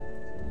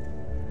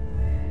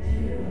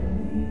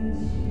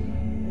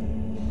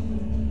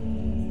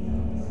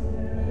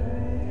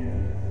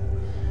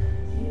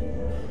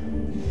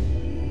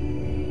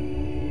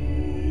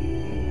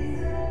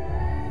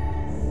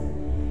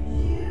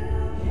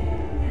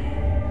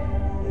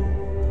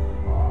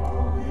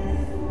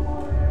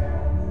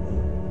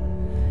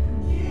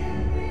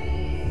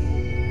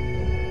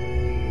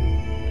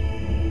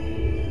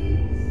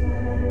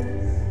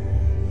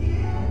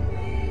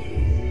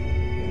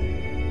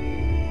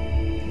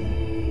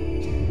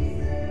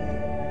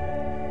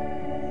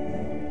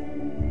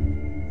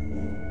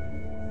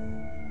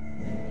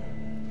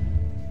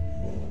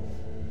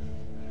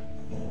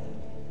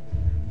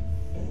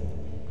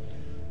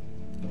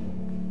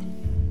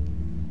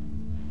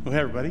Well,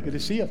 hey, everybody. Good to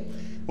see you.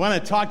 I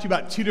want to talk to you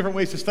about two different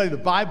ways to study the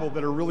Bible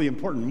that are really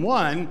important.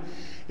 One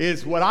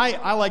is what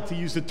I like to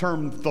use the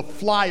term the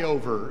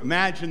flyover.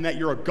 Imagine that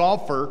you're a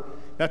golfer.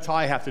 That's how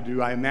I have to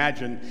do. I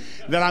imagine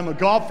that I'm a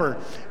golfer,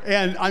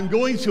 and I'm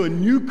going to a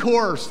new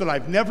course that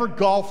I've never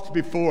golfed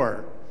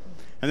before.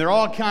 And there are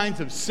all kinds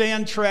of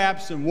sand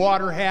traps and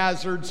water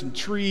hazards and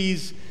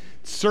trees,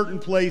 certain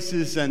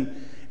places.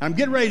 And I'm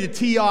getting ready to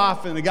tee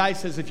off, and the guy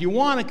says, if you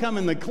want to come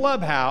in the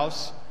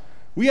clubhouse,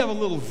 we have a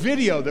little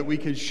video that we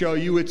can show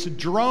you. It's a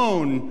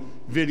drone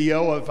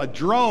video of a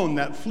drone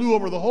that flew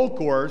over the whole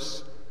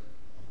course.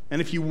 And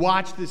if you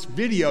watch this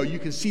video, you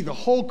can see the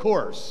whole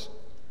course.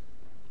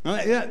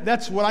 Now,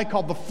 that's what I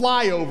call the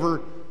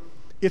flyover.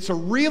 It's a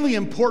really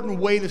important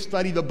way to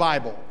study the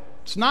Bible.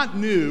 It's not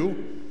new.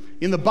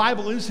 In the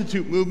Bible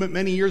Institute movement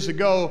many years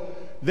ago,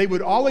 they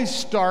would always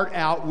start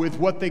out with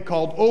what they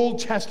called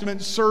Old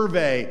Testament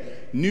survey,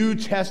 New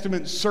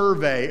Testament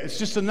survey. It's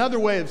just another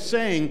way of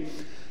saying,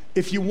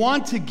 if you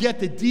want to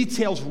get the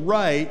details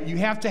right, you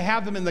have to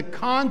have them in the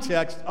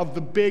context of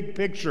the big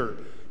picture.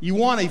 You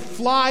want a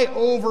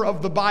flyover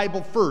of the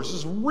Bible first.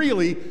 It's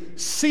really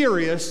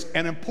serious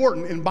and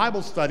important in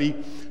Bible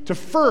study to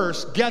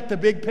first get the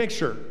big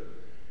picture.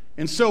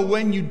 And so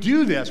when you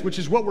do this, which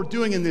is what we're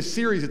doing in this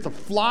series, it's a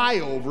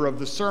flyover of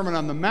the Sermon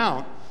on the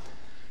Mount,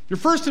 your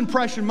first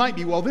impression might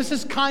be, well, this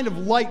is kind of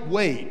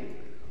lightweight.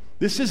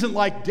 This isn't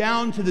like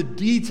down to the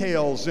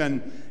details,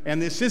 and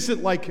this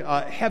isn't like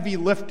heavy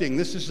lifting.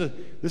 This is a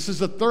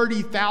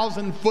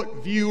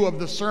 30,000-foot view of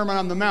the Sermon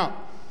on the Mount.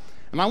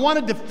 And I want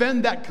to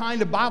defend that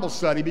kind of Bible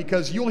study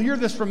because you'll hear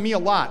this from me a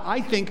lot.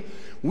 I think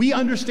we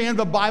understand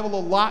the Bible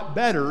a lot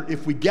better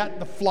if we get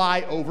the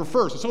flyover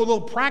first. So a little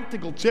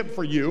practical tip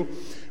for you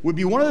would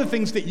be one of the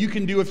things that you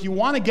can do if you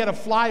want to get a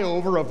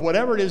flyover of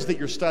whatever it is that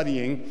you're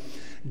studying.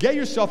 Get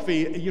yourself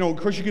of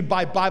course you could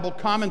buy Bible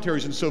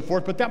commentaries and so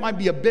forth, but that might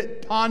be a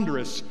bit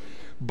ponderous.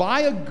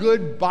 Buy a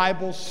good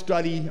Bible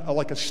study,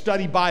 like a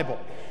study Bible.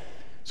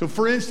 So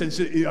for instance,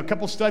 a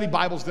couple study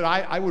Bibles that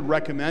I would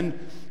recommend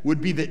would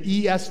be the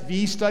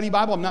ESV study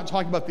Bible. I'm not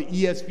talking about the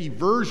ESV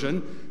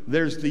version.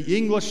 There's the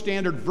English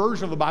Standard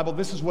Version of the Bible.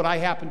 This is what I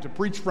happen to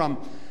preach from.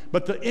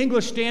 But the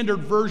English Standard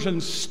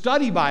Version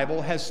study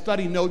Bible has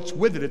study notes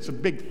with it. It's a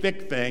big,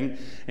 thick thing,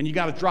 and you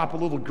got to drop a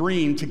little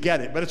green to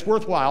get it. But it's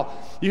worthwhile.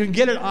 You can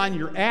get it on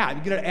your app.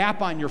 You get an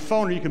app on your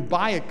phone, or you can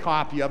buy a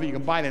copy of it. You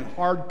can buy it in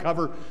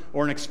hardcover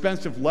or an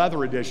expensive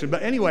leather edition.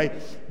 But anyway,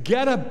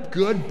 get a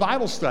good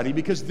Bible study,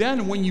 because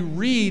then when you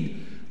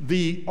read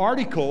the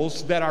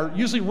articles that are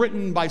usually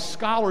written by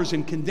scholars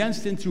and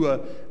condensed into a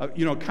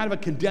kind of a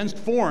condensed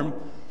form,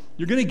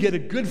 you're going to get a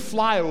good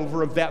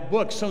flyover of that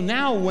book. So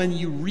now when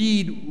you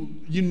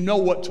read, you know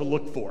what to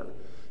look for.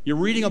 You're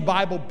reading a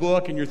Bible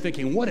book and you're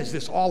thinking, what is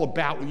this all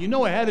about? Well, you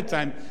know ahead of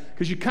time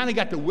because you kind of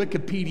got the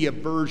Wikipedia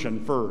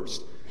version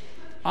first.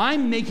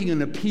 I'm making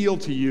an appeal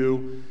to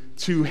you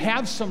to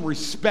have some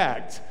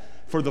respect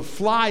for the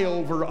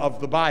flyover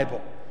of the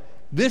Bible.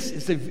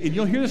 And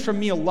you'll hear this from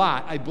me a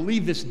lot. I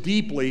believe this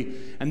deeply,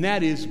 and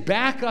that is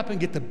back up and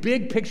get the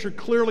big picture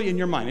clearly in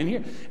your mind.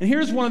 And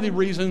here's one of the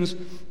reasons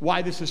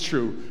why this is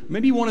true.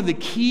 Maybe one of the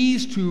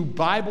keys to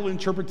Bible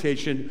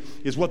interpretation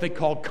is what they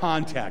call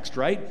context,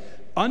 right?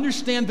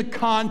 Understand the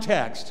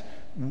context.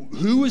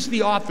 Who is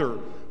the author?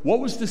 What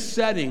was the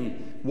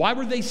setting? Why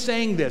were they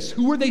saying this?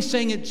 Who were they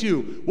saying it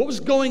to? What was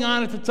going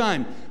on at the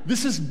time?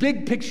 This is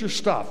big picture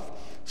stuff.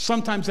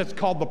 Sometimes that's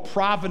called the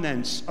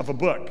provenance of a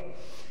book.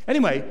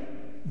 Anyway,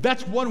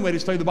 that's one way to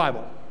study the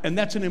Bible, and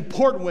that's an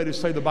important way to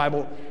study the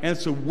Bible, and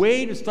it's a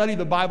way to study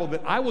the Bible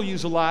that I will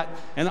use a lot,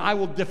 and I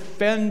will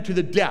defend to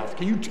the death.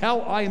 Can you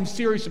tell I am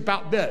serious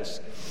about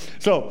this?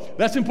 So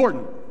that's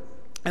important,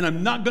 and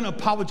I'm not going to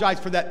apologize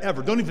for that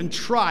ever. Don't even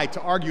try to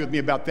argue with me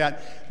about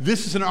that.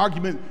 This is an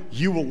argument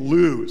you will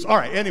lose. All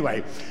right,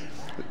 anyway.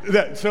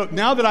 So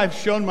now that I've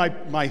shown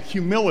my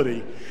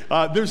humility,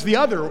 there's the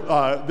other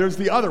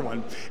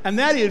one, and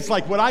that is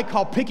like what I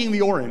call picking the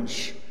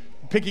orange.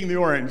 Picking the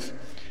orange.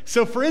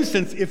 So for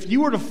instance, if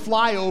you were to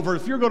fly over,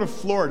 if you were to go to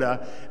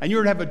Florida and you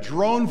were to have a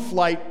drone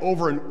flight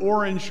over an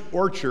orange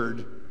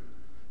orchard,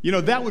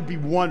 that would be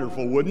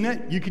wonderful, wouldn't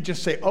it? You could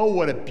just say, oh,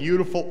 what a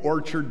beautiful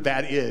orchard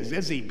that is.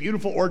 It's a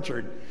beautiful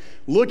orchard.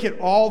 Look at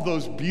all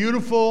those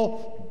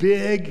beautiful,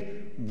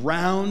 big,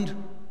 round,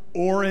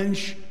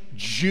 orange,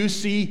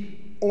 juicy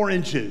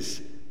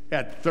oranges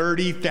at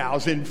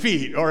 30,000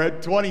 feet or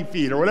at 20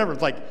 feet or whatever.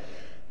 It's like,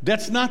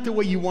 that's not the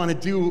way you want to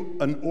do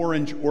an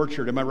orange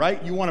orchard, am I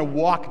right? You want to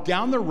walk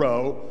down the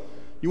row,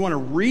 you want to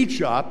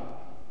reach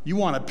up, you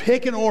want to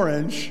pick an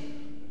orange.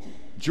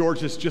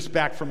 George is just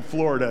back from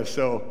Florida,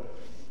 so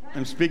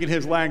I'm speaking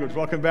his language.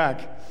 Welcome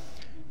back.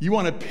 You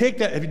want to pick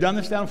that. Have you done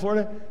this down in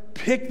Florida?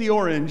 Pick the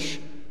orange,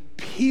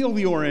 peel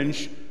the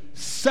orange,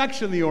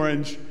 section the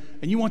orange,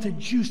 and you want the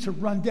juice to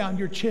run down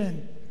your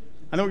chin.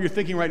 I know what you're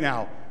thinking right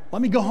now.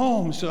 Let me go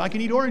home so I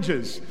can eat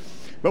oranges.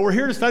 But we're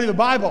here to study the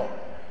Bible.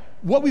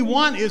 What we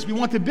want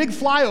the big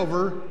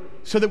flyover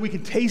so that we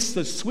can taste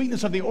the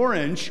sweetness of the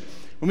orange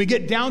when we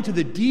get down to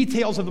the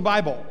details of the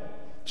Bible.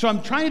 So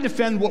I'm trying to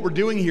defend what we're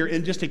doing here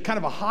in just a kind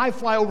of a high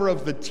flyover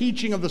of the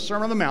teaching of the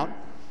Sermon on the Mount.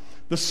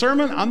 The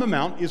Sermon on the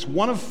Mount is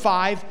one of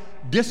 5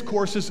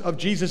 discourses of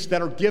Jesus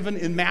that are given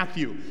in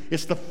Matthew.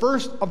 It's the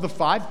first of the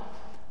 5.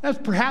 That's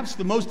perhaps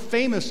the most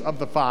famous of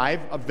the 5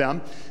 of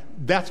them.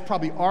 That's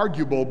probably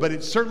arguable, but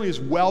it certainly is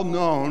well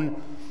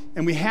known.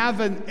 And we have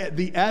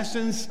the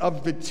essence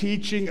of the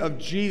teaching of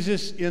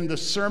Jesus in the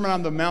Sermon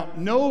on the Mount.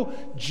 No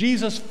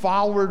Jesus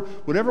follower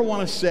would ever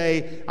want to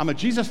say, I'm a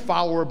Jesus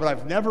follower, but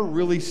I've never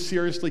really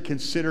seriously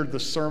considered the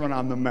Sermon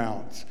on the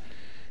Mount.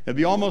 It'd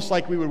be almost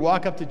like we would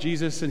walk up to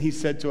Jesus and he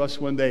said to us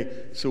one day,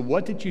 so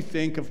what did you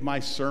think of my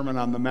Sermon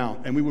on the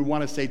Mount? And we would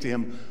want to say to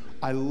him,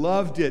 I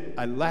loved it,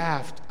 I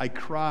laughed, I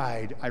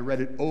cried, I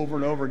read it over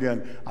and over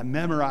again, I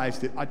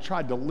memorized it, I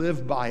tried to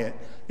live by it.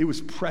 It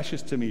was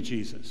precious to me,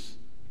 Jesus.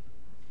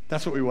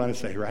 That's what we want to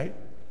say, right?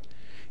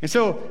 And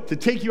so, to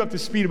take you up to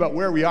speed about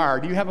where we are,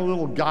 do you have a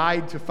little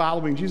guide to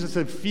following Jesus?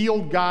 A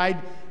field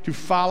guide to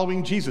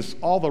following Jesus.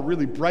 All the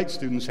really bright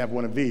students have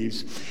one of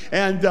these.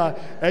 And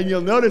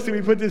you'll notice that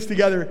we put this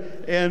together,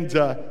 and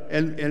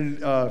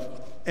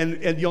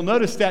you'll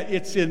notice that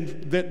it's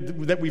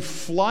that we're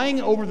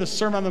flying over the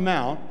Sermon on the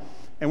Mount,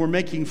 and we're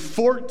making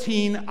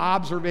 14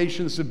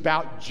 observations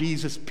about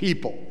Jesus'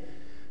 people.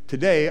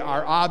 Today,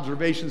 our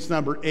observations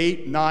number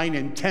 8, 9,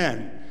 and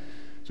 10.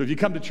 So if you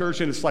come to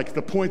church and it's like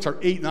the points are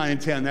 8, 9,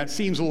 and 10, that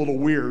seems a little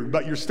weird,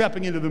 but you're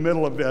stepping into the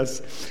middle of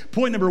this.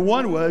 Point number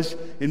 1 was,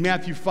 in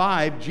Matthew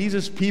 5,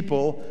 Jesus'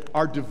 people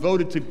are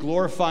devoted to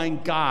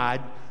glorifying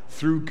God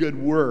through good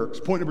works.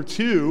 Point number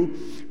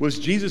 2 was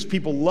Jesus'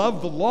 people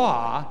love the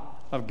law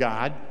of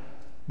God,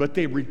 but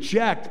they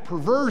reject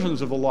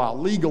perversions of the law,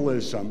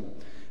 legalism.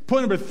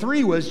 Point number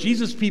 3 was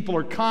Jesus' people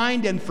are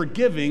kind and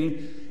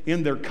forgiving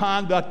in their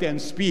conduct and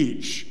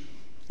speech.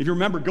 If you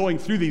remember going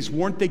through these,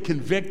 weren't they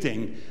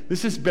convicting?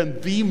 This has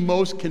been the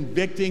most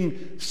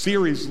convicting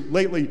series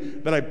lately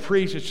that I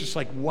preached. It's just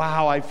like,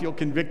 wow, I feel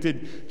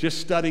convicted just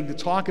studying to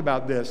talk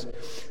about this.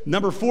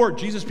 Number 4,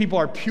 Jesus' people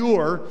are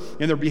pure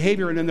in their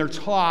behavior and in their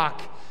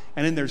talk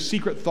and in their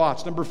secret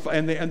thoughts.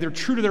 And they're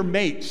true to their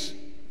mates.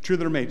 True to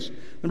their mates.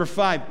 Number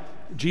 5,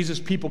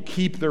 Jesus' people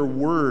keep their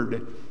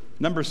word.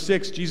 Number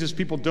 6, Jesus'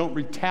 people don't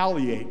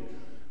retaliate,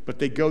 but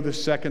they go the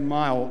second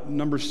mile.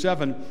 Number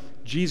 7,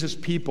 Jesus'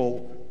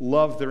 people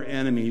love their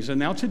enemies. And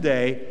now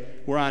today,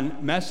 we're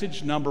on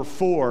message number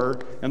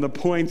 4, and the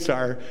points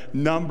are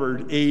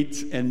numbered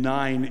 8 and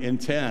 9 and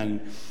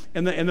 10.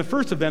 And the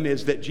first of them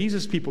is that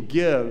Jesus' people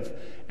give,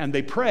 and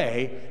they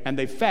pray, and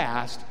they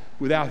fast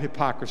without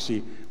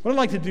hypocrisy. What I'd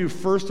like to do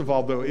first of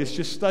all, though,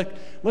 is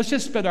let's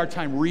just spend our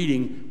time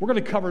reading. We're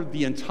going to cover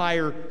the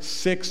entire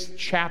 6th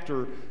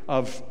chapter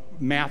of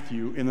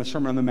Matthew in the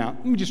Sermon on the Mount.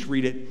 Let me just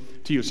read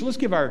it to you. So let's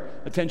give our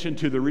attention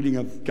to the reading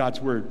of God's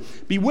Word.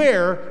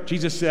 Beware,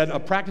 Jesus said,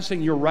 of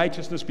practicing your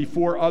righteousness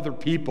before other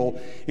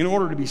people in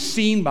order to be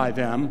seen by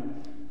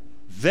them.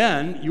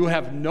 Then you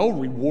have no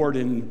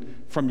reward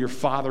from your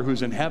Father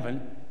who's in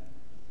heaven.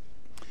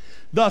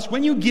 Thus,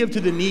 when you give to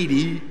the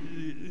needy,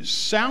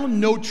 sound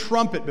no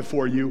trumpet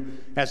before you,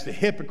 as the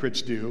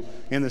hypocrites do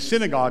in the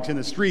synagogues and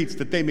the streets,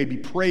 that they may be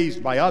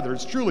praised by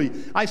others. Truly,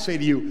 I say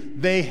to you,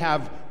 they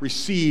have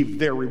received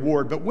their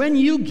reward. But when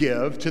you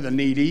give to the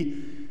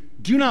needy,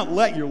 do not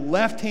let your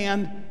left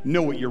hand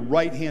know what your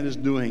right hand is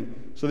doing,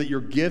 so that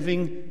your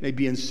giving may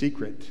be in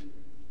secret.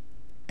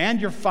 And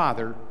your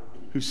Father,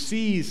 who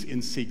sees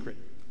in secret,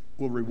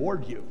 will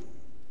reward you.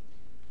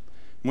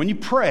 When you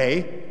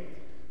pray,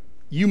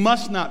 you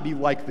must not be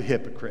like the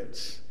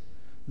hypocrites.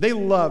 They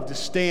love to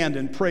stand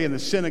and pray in the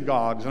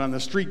synagogues and on the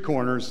street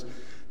corners,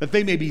 that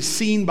they may be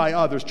seen by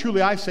others.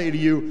 Truly, I say to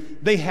you,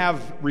 they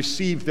have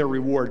received their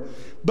reward.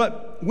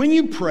 But when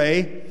you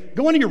pray,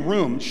 go into your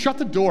room, shut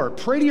the door,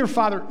 pray to your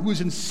Father who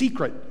is in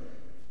secret,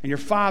 and your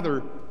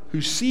Father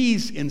who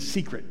sees in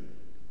secret,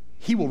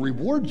 he will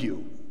reward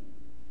you.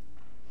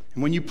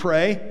 And when you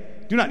pray,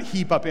 do not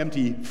heap up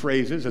empty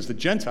phrases as the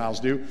Gentiles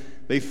do.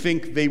 They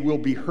think they will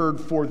be heard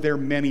for their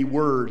many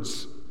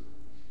words.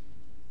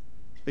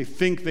 They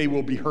think they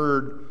will be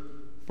heard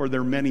for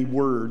their many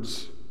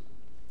words.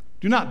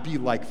 Do not be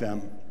like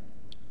them.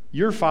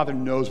 Your Father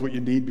knows what you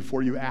need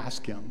before you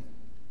ask him.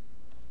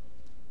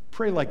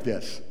 Pray like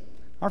this: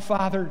 Our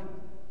Father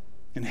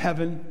in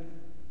heaven,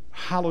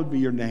 hallowed be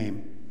your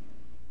name.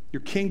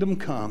 Your kingdom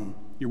come,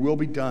 your will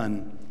be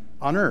done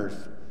on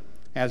earth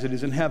as it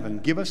is in heaven.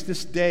 Give us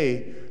this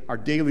day our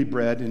daily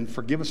bread, and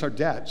forgive us our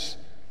debts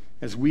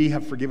as we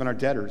have forgiven our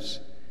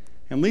debtors.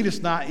 And lead us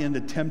not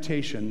into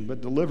temptation,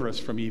 but deliver us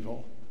from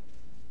evil.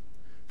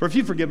 For if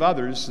you forgive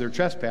others their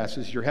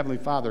trespasses, your heavenly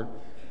Father,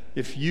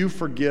 if you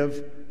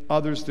forgive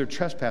others their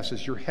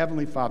trespasses, your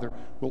heavenly Father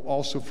will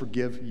also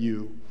forgive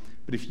you.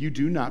 But if you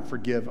do not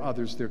forgive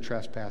others their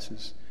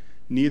trespasses,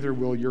 neither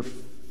will your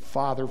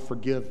Father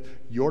forgive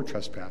your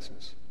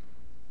trespasses.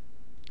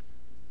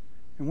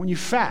 And when you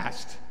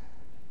fast,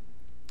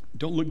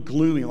 don't look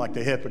gloomy like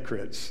the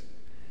hypocrites.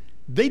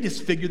 they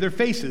disfigure their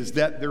faces,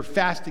 that their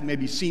fasting may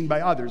be seen by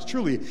others.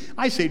 Truly,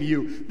 I say to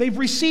you, they've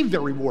received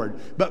their reward.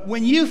 But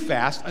when you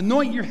fast,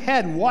 anoint your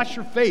head and wash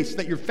your face,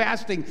 that your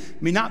fasting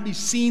may not be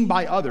seen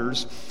by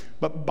others,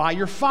 but by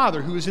your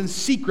Father who is in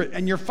secret.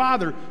 And your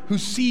Father who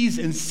sees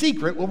in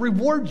secret will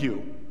reward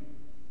you.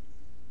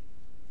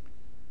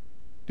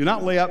 Do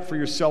not lay up for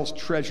yourselves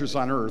treasures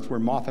on earth, where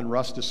moth and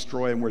rust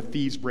destroy and where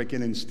thieves break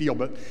in and steal.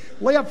 But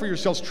lay up for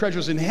yourselves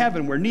treasures in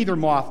heaven, where neither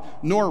moth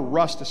nor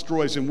rust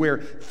destroys and where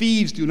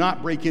thieves do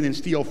not break in and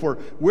steal. For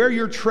where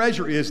your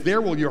treasure is,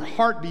 there will your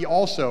heart be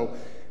also.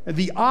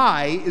 The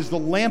eye is the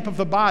lamp of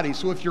the body.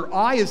 So if your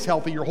eye is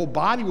healthy, your whole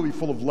body will be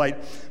full of light.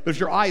 But if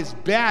your eye is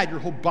bad, your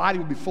whole body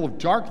will be full of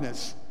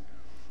darkness.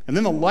 And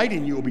then the light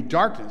in you will be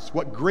darkness.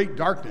 What great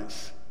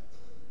darkness!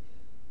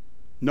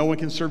 No one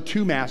can serve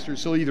two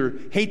masters. He'll either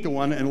hate the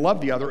one and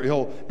love the other, or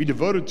he'll be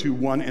devoted to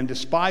one and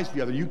despise the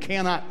other. You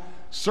cannot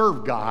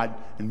serve God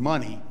and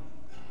money.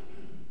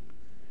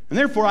 And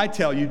therefore I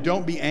tell you,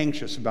 don't be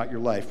anxious about your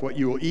life, what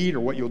you will eat or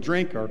what you'll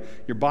drink, or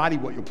your body,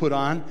 what you'll put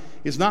on.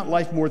 Is not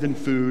life more than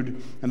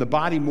food, and the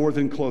body more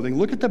than clothing?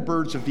 Look at the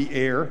birds of the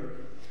air.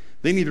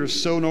 They neither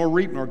sow nor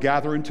reap nor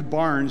gather into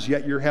barns,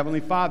 yet your heavenly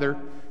Father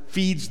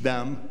feeds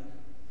them.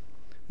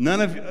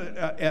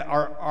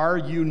 Are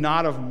you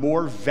not of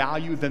more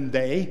value than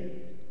they?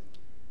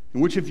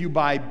 And which of you,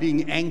 by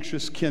being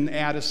anxious, can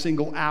add a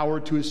single hour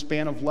to his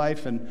span of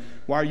life? And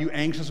why are you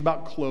anxious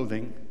about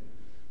clothing?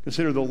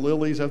 Consider the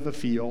lilies of the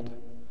field,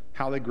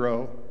 how they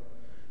grow.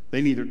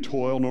 They neither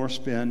toil nor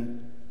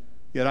spin.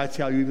 Yet I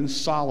tell you, even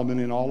Solomon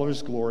in all of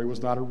his glory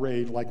was not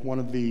arrayed like one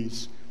of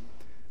these.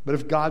 But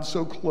if God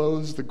so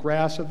clothes the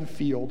grass of the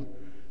field,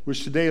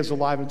 which today is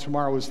alive and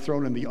tomorrow is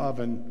thrown in the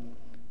oven,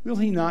 will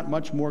he not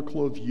much more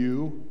clothe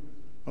you,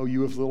 O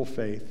you of little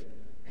faith?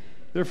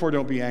 Therefore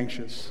don't be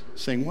anxious,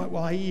 saying, what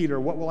will I eat,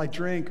 or what will I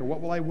drink, or what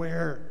will I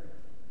wear?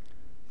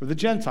 For the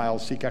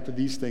Gentiles seek after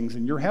these things,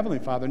 and your heavenly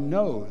Father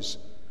knows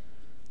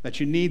that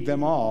you need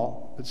them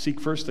all. But seek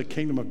first the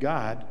kingdom of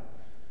God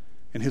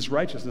and his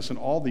righteousness, and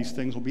all these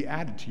things will be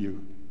added to you.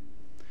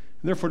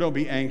 And therefore don't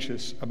be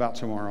anxious about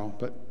tomorrow,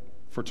 but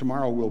for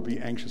tomorrow will be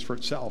anxious for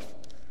itself.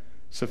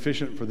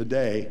 Sufficient for the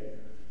day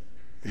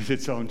is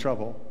its own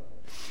trouble.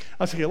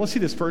 Okay, let's see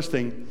this first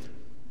thing.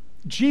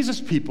 Jesus'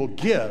 people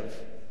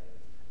give,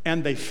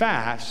 and they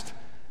fast,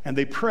 and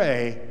they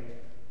pray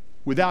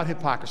without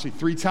hypocrisy.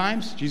 3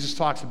 times, Jesus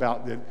talks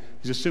about that.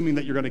 He's assuming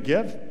that you're going to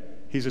give.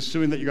 He's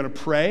assuming that you're going to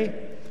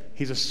pray.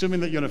 He's assuming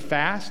that you're going to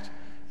fast.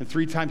 And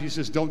 3 times he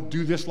says, don't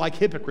do this like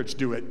hypocrites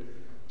do it,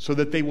 so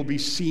that they will be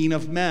seen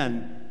of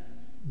men.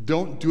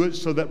 Don't do it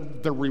so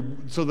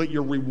that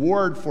your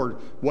reward for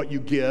what you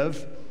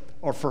give,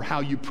 or for how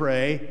you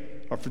pray,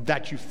 or for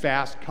that you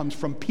fast comes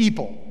from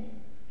people.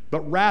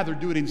 But rather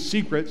do it in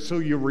secret, so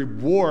your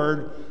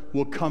reward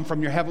will come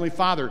from your heavenly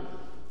Father.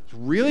 It's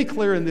really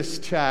clear in this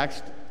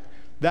text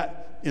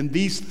that in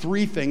these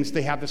 3 things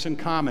they have this in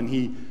common.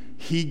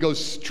 He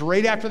goes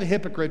straight after the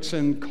hypocrites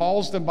and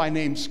calls them by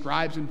name,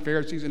 scribes and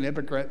Pharisees and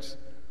hypocrites.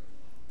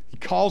 He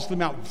calls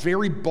them out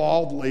very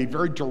baldly,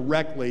 very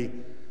directly.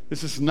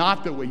 This is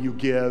not the way you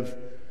give.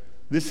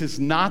 This is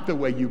not the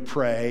way you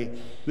pray.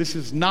 This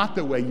is not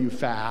the way you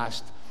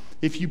fast.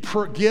 If you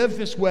give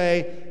this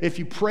way, if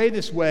you pray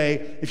this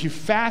way, if you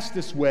fast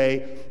this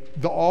way,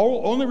 the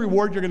only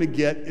reward you're going to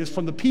get is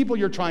from the people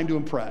you're trying to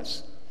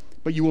impress.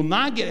 But you will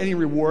not get any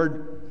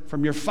reward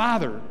from your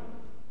Father.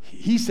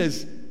 He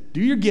says,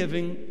 do your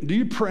giving, do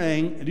your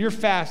praying, and do your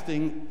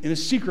fasting in a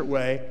secret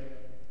way,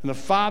 and the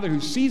Father who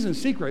sees in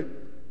secret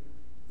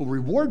will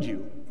reward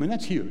you. I mean,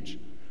 that's huge.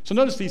 So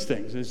notice these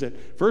things. Is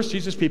that first,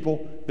 Jesus'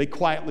 people, they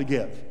quietly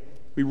give.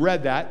 We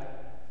read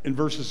that in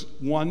verses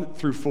 1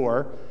 through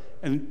 4.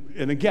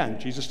 And again,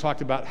 Jesus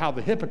talked about how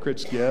the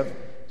hypocrites give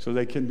so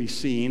they can be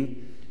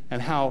seen, and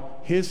how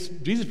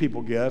Jesus'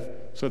 people give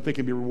so that they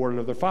can be rewarded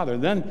of their Father.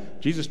 And then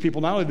Jesus'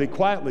 people, not only they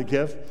quietly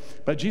give,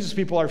 but Jesus'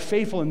 people are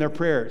faithful in their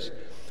prayers.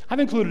 I've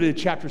included it in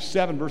chapter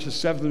 7, verses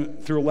 7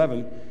 through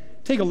 11.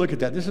 Take a look at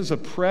that. This is a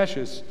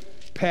precious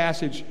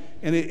passage,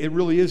 and it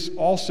really is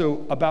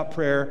also about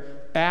prayer.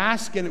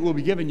 Ask and it will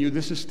be given you.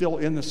 This is still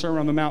in the Sermon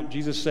on the Mount.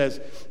 Jesus says,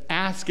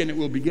 ask and it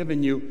will be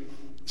given you.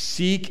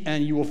 Seek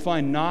and you will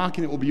find. Knock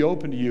and it will be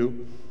open to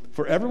you.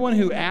 For everyone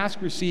who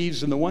asks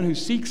receives, and the one who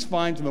seeks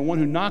finds, and the one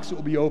who knocks it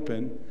will be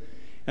open.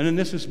 And then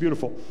this is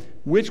beautiful.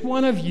 Which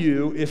one of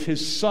you, if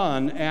his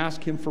son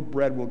asks him for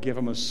bread, will give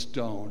him a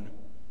stone?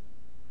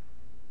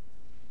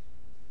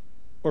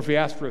 Or if he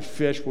asks for a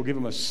fish, will give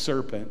him a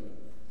serpent?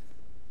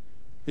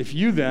 If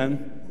you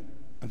then,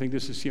 I think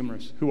this is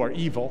humorous, who are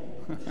evil,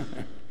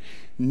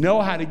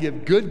 know how to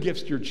give good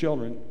gifts to your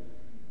children,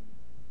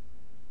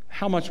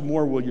 how much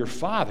more will your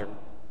Father,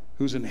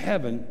 who's in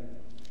heaven,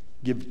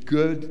 give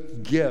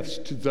good gifts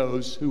to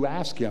those who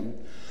ask him?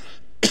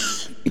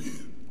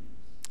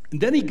 And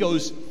then he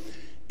goes,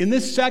 in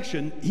this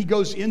section, he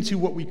goes into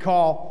what we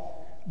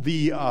call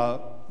the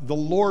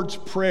Lord's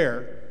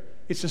Prayer.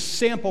 It's a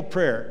sample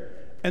prayer.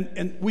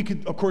 And we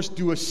could, of course,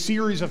 do a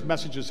series of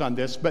messages on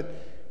this, but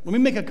let me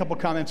make a couple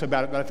comments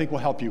about it that I think will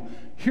help you.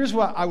 Here's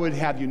what I would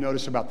have you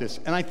notice about this,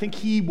 and I think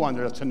he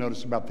wanted us to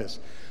notice about this.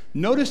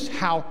 Notice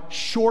how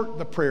short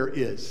the prayer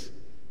is.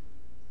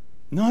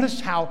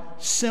 Notice how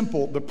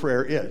simple the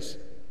prayer is.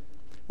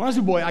 When I was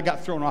a boy, I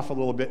got thrown off a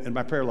little bit in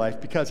my prayer life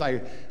because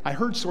I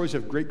heard stories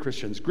of great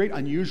Christians, great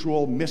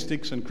unusual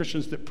mystics and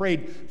Christians that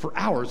prayed for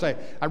hours. I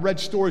read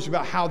stories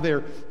about how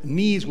their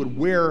knees would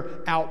wear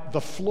out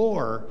the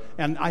floor,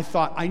 and I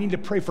thought, I need to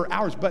pray for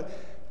hours. But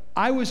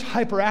I was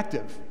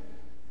hyperactive.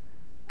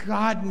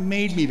 God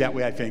made me that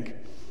way, I think.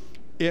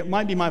 It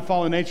might be my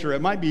fallen nature.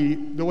 It might be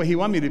the way he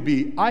wanted me to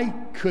be. I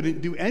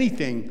couldn't do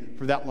anything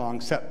for that long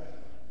except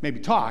maybe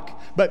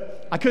talk,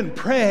 but I couldn't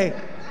pray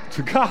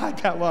to God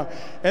that long.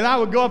 And I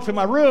would go up to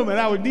my room and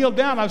I would kneel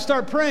down. I would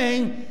start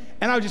praying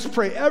and I would just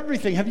pray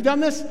everything. Have you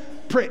done this?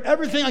 Pray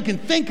everything I can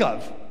think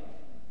of.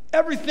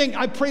 Everything.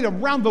 I prayed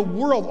around the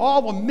world,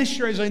 all the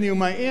missionaries I knew,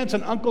 my aunts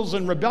and uncles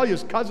and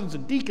rebellious cousins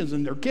and deacons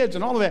and their kids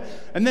and all of that.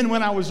 And then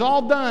when I was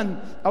all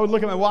done, I would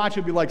look at my watch.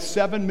 It would be like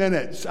 7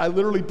 minutes. I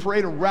literally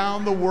prayed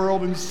around the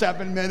world in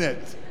 7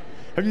 minutes.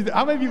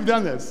 How many of you have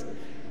done this?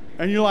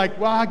 And you're like,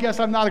 well, I guess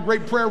I'm not a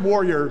great prayer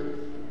warrior.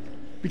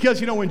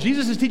 Because, when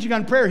Jesus is teaching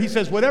on prayer, he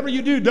says, whatever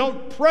you do,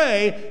 don't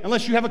pray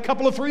unless you have a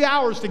couple of 3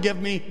 hours to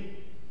give me.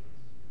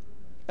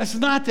 That's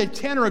not the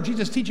tenor of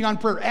Jesus' teaching on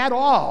prayer at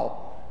all.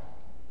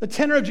 The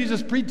tenor of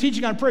Jesus'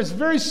 teaching on prayer is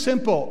very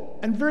simple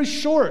and very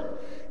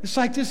short. It's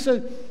like this,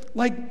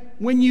 like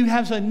when you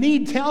have a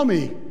need, tell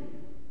me.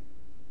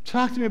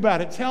 Talk to me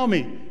about it, tell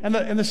me. And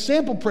the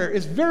sample prayer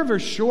is very,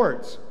 very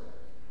short.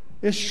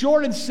 It's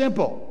short and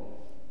simple.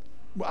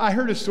 I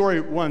heard a story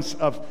once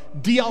of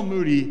D.L.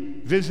 Moody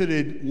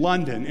visited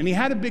London, and he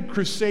had a big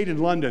crusade in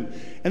London,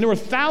 and there were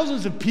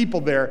thousands of people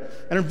there,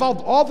 and it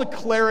involved all the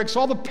clerics,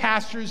 all the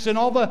pastors, and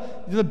all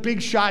the big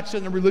shots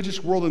in the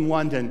religious world in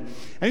London.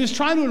 And he was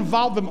trying to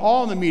involve them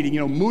all in the meeting.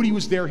 Moody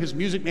was there. His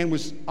music man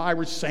was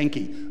Irish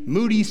Sankey,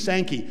 Moody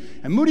Sankey.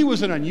 And Moody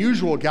was an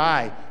unusual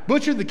guy,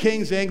 butchered the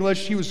King's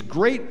English. He was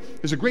great. He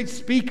was a great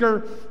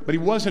speaker, but he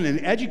wasn't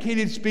an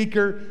educated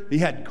speaker. He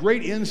had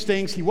great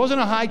instincts. He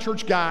wasn't a high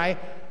church guy.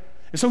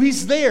 And so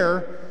he's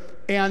there,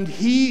 and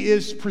he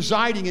is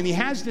presiding, and he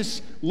has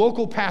this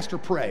local pastor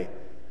pray.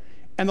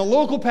 And the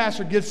local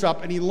pastor gets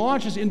up, and he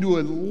launches into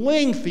a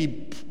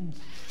lengthy,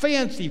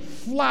 fancy,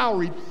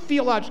 flowery,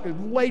 theologically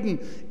laden,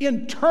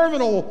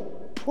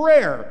 interminable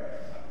prayer.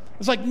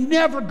 It's like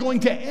never going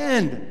to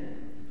end.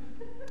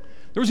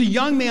 There was a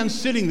young man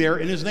sitting there,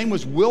 and his name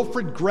was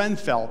Wilfred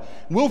Grenfell.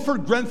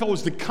 Wilfred Grenfell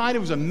was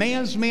a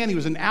man's man. He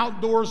was an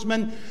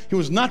outdoorsman. He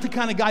was not the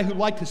kind of guy who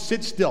liked to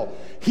sit still.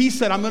 He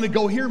said, I'm going to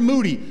go hear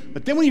Moody.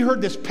 But then when he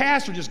heard this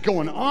pastor just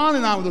going on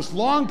and on with this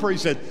long prayer, he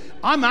said,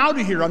 I'm out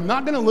of here. I'm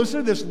not going to listen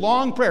to this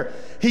long prayer.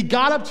 He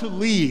got up to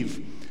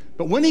leave.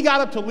 But when he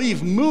got up to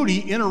leave,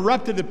 Moody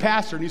interrupted the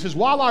pastor, and he says,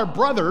 while our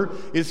brother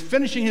is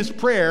finishing his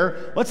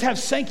prayer, let's have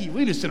Sankey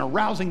lead us in a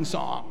rousing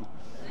song.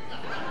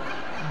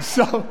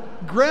 So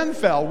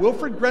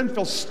Wilfred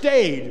Grenfell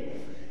stayed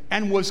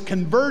and was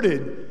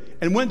converted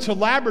and went to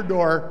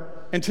Labrador.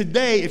 And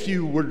today, if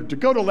you were to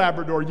go to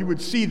Labrador, you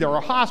would see there are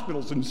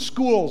hospitals and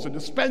schools and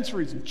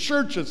dispensaries and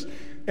churches.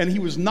 And he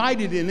was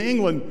knighted in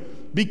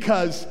England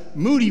because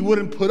Moody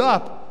wouldn't put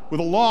up with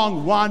a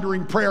long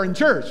wandering prayer in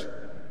church.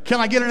 Can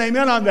I get an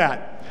amen on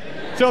that?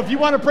 So if you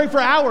want to pray for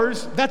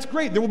hours, that's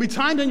great. There will be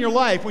times in your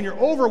life when you're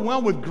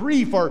overwhelmed with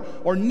grief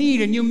or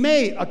need, and you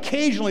may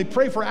occasionally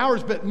pray for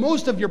hours, but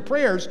most of your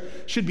prayers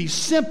should be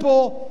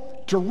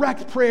simple,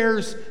 direct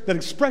prayers that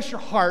express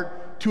your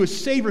heart to a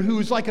Savior who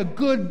is like a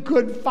good,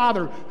 good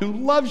Father who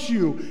loves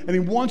you, and he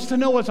wants to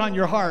know what's on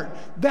your heart.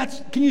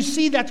 Can you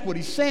see that's what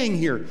he's saying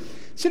here?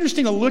 It's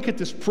interesting to look at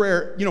this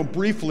prayer,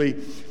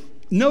 briefly.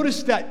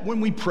 Notice that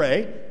when we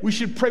pray, we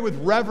should pray with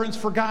reverence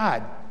for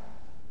God.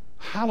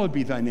 Hallowed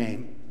be thy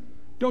name.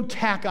 Don't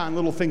tack on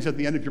little things at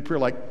the end of your prayer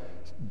like,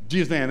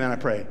 Jesus' name, amen, I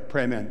pray.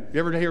 Pray, amen.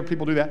 You ever hear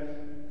people do that?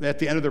 At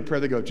the end of their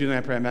prayer, they go, Jesus' name,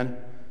 I pray, amen.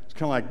 It's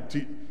kind of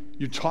like,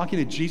 you're talking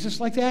to Jesus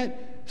like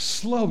that?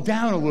 Slow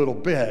down a little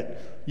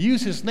bit.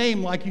 Use his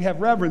name like you have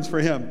reverence for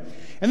him.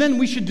 And then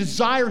we should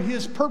desire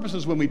his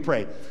purposes when we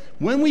pray.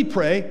 When we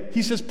pray,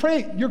 he says,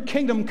 pray, your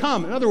kingdom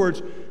come. In other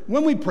words,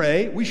 when we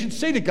pray, we should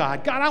say to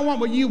God, God, I want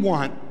what you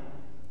want.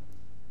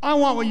 I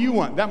want what you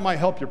want. That might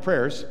help your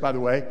prayers, by the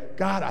way.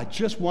 God, I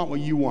just want what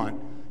you want.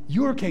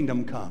 Your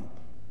kingdom come.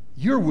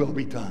 Your will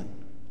be done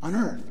on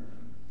earth.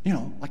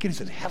 Like it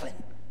is in heaven.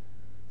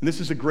 And this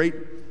is a great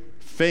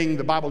thing.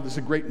 The Bible is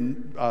a great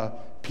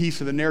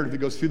piece of the narrative that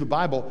goes through the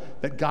Bible,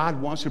 that God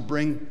wants to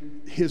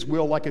bring his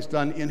will like it's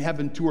done in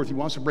heaven to earth. He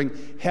wants to bring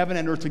heaven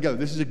and earth together.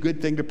 This is a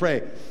good thing to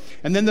pray.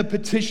 And then the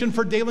petition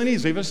for daily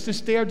needs. Leave us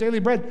this day our daily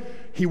bread.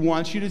 He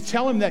wants you to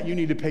tell him that you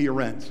need to pay your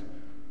rent.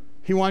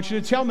 He wants you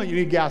to tell him that you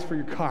need gas for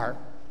your car,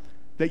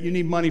 that you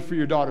need money for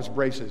your daughter's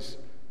braces.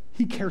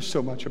 He cares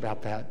so much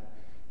about that.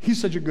 He's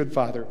such a good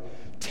father.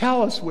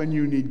 Tell us when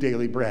you need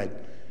daily bread.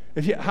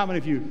 How many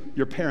of you,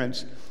 your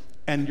parents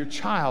and your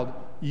child,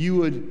 you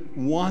would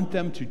want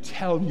them to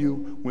tell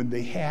you when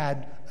they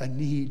had a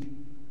need?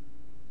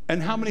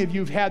 And how many of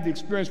you have had the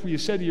experience where you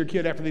said to your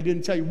kid after they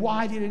didn't tell you,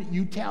 why didn't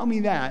you tell me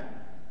that?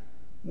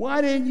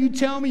 Why didn't you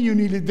tell me you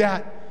needed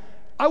that?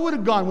 I would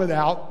have gone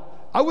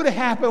without. I would have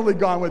happily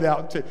gone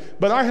without.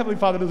 But our Heavenly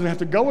Father doesn't have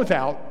to go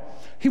without.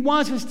 He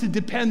wants us to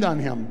depend on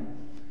Him.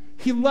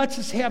 He lets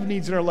us have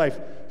needs in our life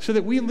so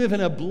that we live in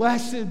a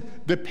blessed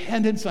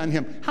dependence on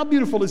Him. How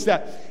beautiful is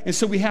that? And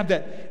so we have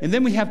that. And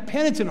then we have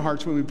penitent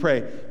hearts when we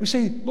pray. We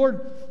say,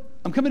 Lord,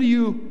 I'm coming to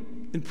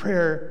you in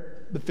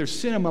prayer, but there's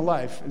sin in my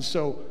life. And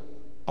so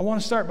I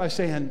want to start by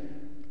saying,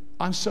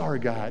 I'm sorry,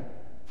 God,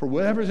 for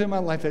whatever's in my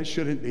life that it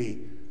shouldn't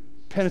be.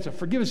 Penitent,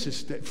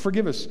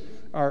 forgive us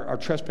our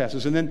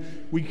trespasses. And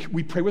then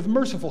we pray with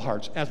merciful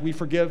hearts as we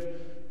forgive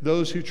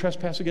those who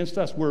trespass against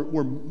us.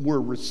 We're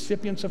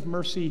recipients of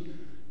mercy,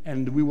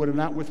 and we would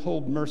not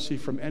withhold mercy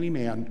from any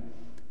man.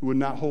 We would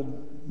not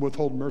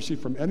withhold mercy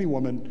from any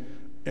woman,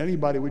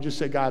 anybody. We just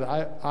say, God,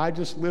 I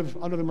just live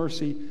under the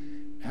mercy,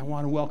 and I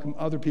want to welcome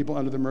other people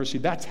under the mercy.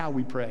 That's how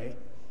we pray.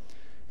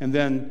 And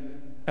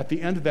then at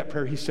the end of that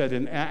prayer, he said,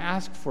 and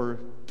ask for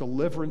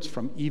deliverance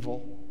from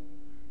evil.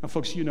 Now,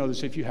 folks, you know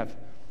this. If you have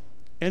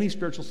any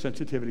spiritual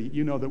sensitivity,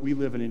 you know that we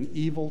live in an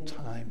evil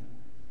time,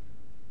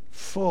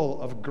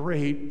 full of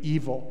great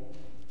evil,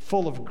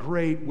 full of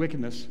great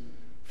wickedness,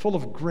 full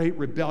of great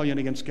rebellion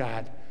against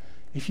God.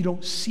 If you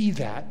don't see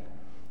that,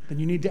 then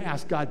you need to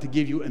ask God to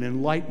give you an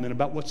enlightenment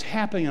about what's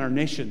happening in our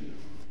nation,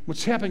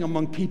 what's happening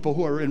among people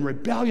who are in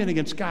rebellion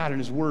against God and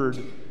His Word.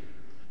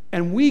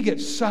 And we get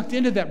sucked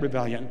into that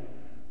rebellion.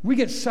 We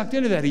get sucked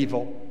into that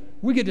evil.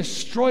 We get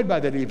destroyed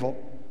by that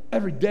evil.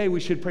 Every day we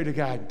should pray to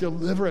God,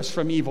 deliver us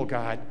from evil,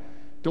 God.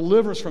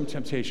 Deliver us from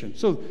temptation.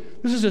 So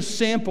this is a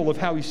sample of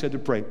how He said to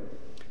pray.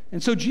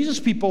 And so Jesus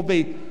people,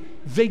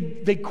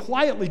 they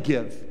quietly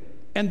give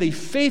and they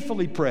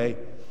faithfully pray,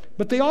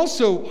 but they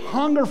also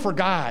hunger for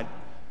God.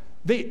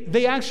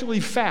 They actually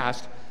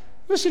fast.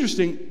 It's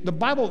interesting. The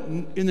Bible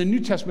in the New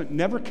Testament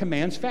never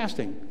commands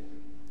fasting,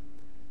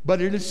 but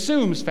it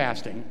assumes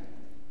fasting.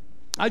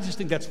 I just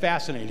think that's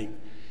fascinating.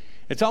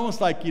 It's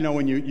almost like,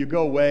 when you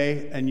go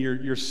away and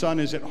your son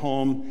is at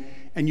home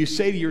and you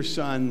say to your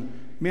son,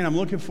 man, I'm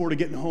looking forward to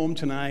getting home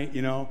tonight,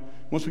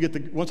 Once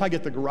I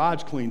get the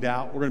garage cleaned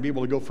out, we're going to be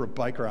able to go for a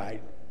bike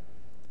ride.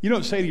 You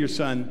don't say to your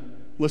son,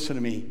 listen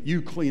to me,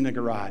 you clean the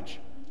garage.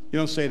 You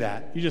don't say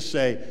that. You just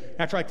say,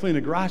 after I clean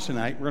the garage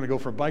tonight, we're going to go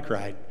for a bike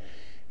ride.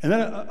 And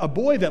then a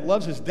boy that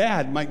loves his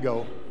dad might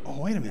go, oh,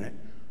 wait a minute.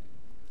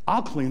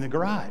 I'll clean the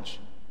garage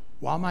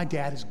while my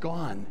dad is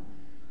gone.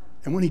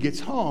 And when he gets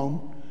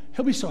home,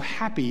 he'll be so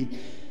happy,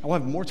 I'll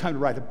have more time to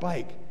ride the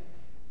bike.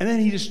 And then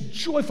he just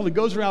joyfully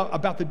goes around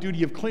about the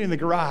duty of cleaning the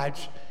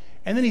garage,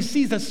 and then he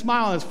sees the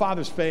smile on his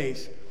father's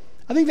face.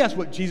 I think that's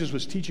what Jesus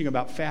was teaching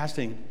about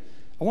fasting.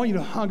 I want you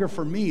to hunger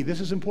for me. This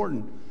is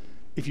important.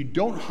 If you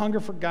don't hunger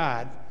for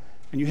God,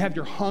 and you have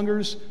your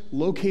hungers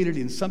located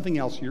in something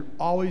else, you're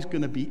always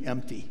going to be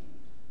empty.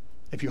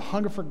 If you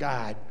hunger for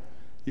God,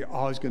 you're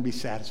always going to be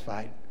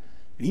satisfied.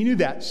 And he knew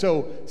that.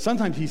 So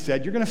sometimes he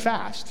said, you're going to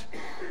fast.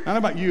 I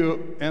don't know about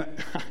you, and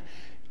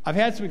I've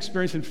had some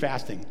experience in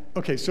fasting.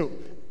 Okay, so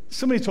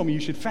somebody told me you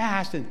should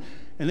fast, and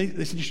they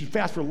said you should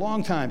fast for a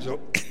long time. So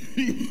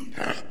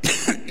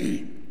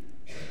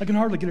I can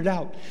hardly get it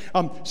out.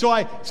 So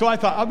I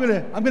thought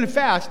I'm gonna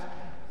fast,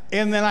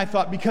 and then I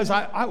thought because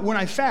when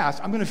I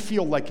fast, I'm going to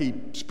feel like a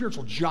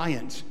spiritual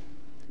giant.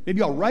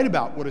 Maybe I'll write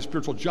about what a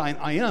spiritual giant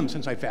I am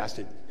since I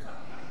fasted,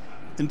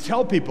 and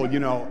tell people,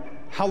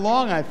 how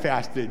long I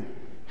fasted,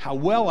 how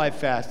well I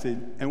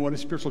fasted, and what a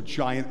spiritual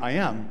giant I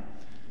am.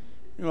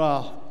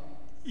 Well,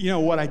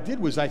 what I did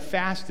was I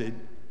fasted,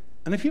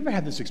 and if you ever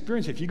had this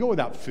experience, if you go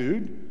without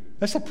food,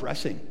 that's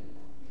depressing.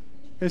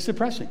 It's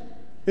depressing.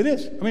 It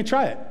is.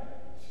 Try it.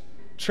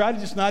 Try to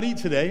just not eat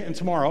today and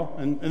tomorrow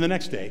and the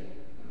next day.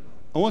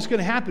 And what's going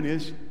to happen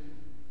is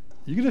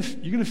you're going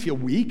to feel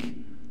weak,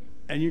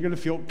 and you're going to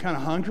feel kind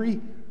of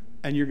hungry,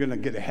 and you're going to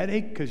get a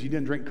headache because you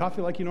didn't drink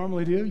coffee like you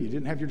normally do. You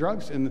didn't have your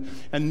drugs, and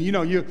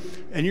you're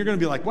going to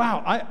be like,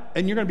 wow,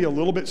 and you're going to be a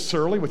little bit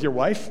surly with your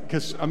wife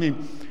because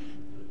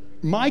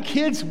my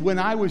kids, when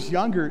I was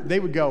younger, they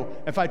would go,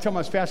 if I tell them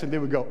I was fasting, they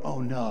would go, oh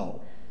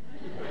no.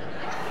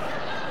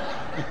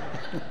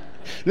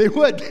 They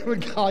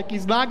would go like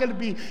he's not going to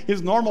be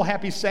his normal,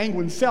 happy,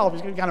 sanguine self.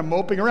 He's going to be kind of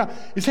moping around.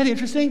 Is that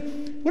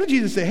interesting? What did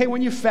Jesus say? Hey,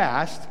 when you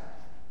fast,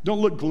 don't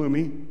look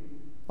gloomy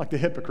like the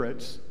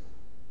hypocrites.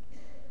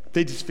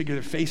 They disfigure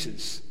their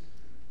faces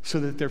so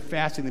that they're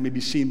fasting, they may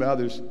be seen by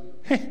others.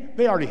 Hey,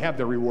 they already have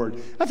their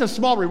reward. That's a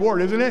small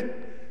reward, isn't it?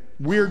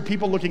 Weird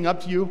people looking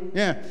up to you.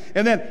 Yeah.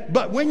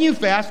 But when you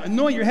fast,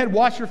 anoint your head,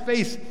 wash your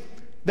face,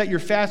 that your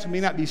fast may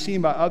not be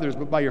seen by others,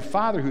 but by your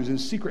Father who's in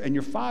secret, and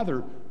your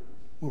Father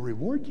will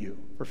reward you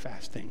for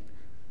fasting.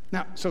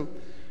 Now, so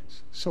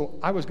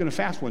I was going to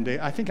fast one day.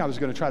 I think I was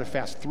going to try to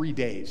fast 3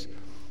 days.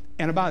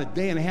 And about a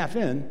day and a half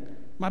in,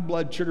 my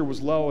blood sugar was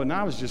low, and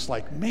I was just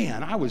like,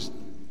 man, I was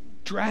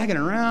dragging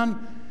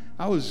around.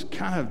 I was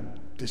kind of,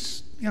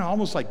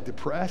 almost like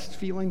depressed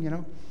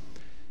feeling,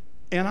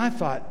 And I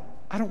thought,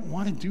 I don't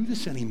want to do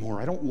this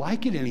anymore. I don't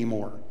like it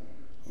anymore.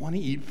 I want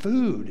to eat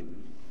food.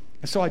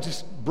 And so I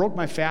just broke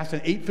my fast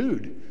and ate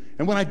food.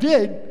 And when I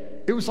did,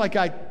 it was like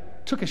I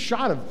took a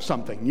shot of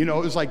something. It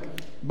was like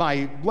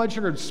my blood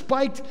sugar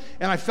spiked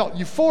and I felt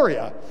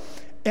euphoria.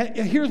 And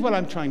here's what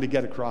I'm trying to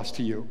get across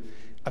to you.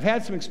 I've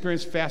had some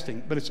experience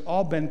fasting, but it's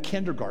all been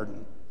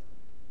kindergarten.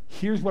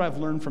 Here's what I've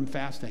learned from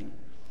fasting.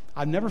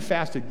 I've never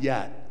fasted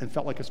yet and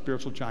felt like a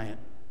spiritual giant.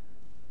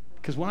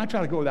 Because when I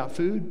try to go without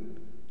food,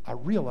 I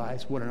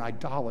realize what an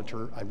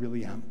idolater I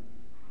really am.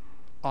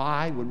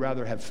 I would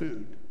rather have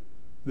food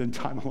than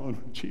time alone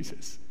with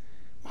Jesus.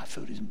 My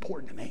food is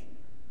important to me.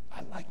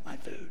 I like my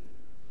food.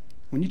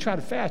 When you try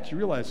to fast, you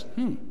realize,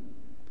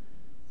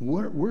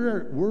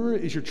 where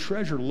is your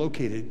treasure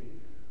located?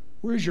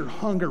 Where is your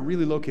hunger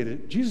really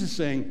located? Jesus is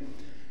saying,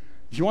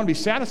 if you want to be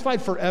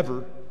satisfied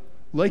forever,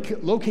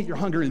 locate your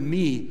hunger in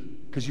me,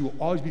 because you will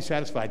always be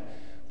satisfied.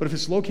 But if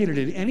it's located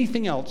in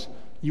anything else,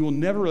 you will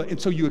never.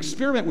 And so you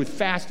experiment with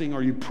fasting,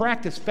 or you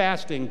practice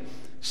fasting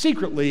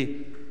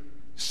secretly,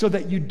 so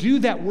that you do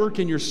that work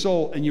in your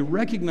soul and you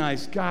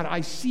recognize, God,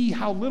 I see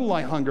how little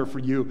I hunger for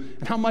you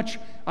and how much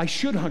I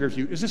should hunger for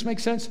you. Does this make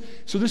sense?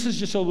 So this is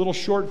just a little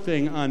short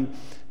thing on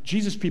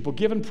Jesus' people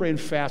give and pray and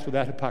fast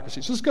without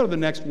hypocrisy. So let's go to the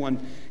next one,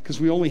 because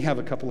we only have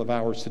a couple of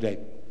hours today.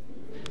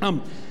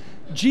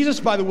 Jesus,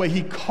 by the way,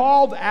 he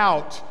called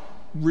out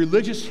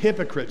religious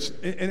hypocrites.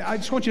 And I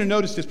just want you to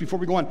notice this before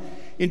we go on.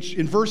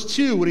 In verse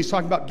 2, when he's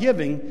talking about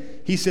giving,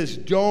 he says,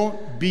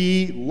 don't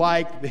be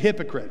like the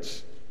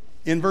hypocrites.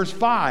 In verse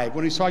 5,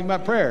 when he's talking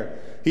about prayer,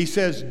 he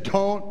says,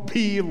 don't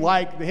be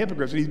like the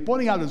hypocrites. And he's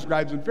pointing out the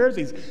scribes and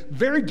Pharisees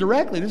very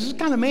directly. This is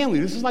kind of manly.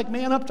 This is like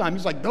man up time.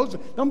 He's like,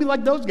 don't be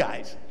like those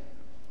guys.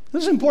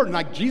 This is important.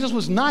 Like, Jesus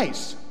was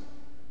nice,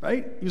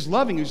 right? He was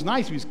loving, he was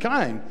nice, he was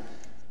kind.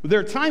 But there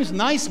are times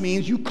nice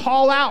means you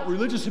call out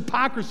religious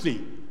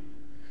hypocrisy.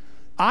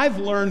 I've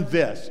learned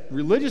this.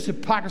 Religious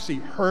hypocrisy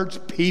hurts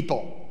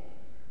people.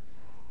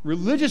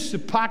 Religious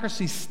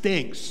hypocrisy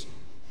stinks.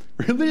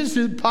 Religious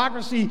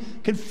hypocrisy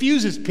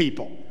confuses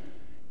people.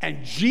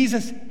 And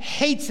Jesus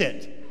hates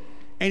it.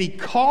 And he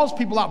calls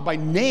people out by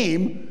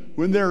name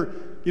when they're,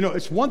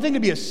 it's one thing to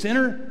be a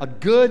sinner, a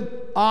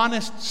good,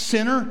 honest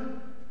sinner.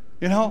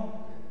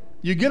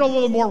 You get a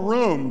little more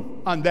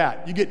room on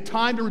that. You get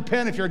time to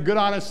repent if you're a good,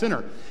 honest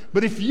sinner.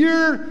 But if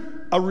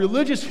you're a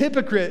religious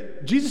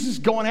hypocrite, Jesus is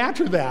going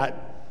after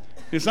that.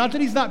 It's not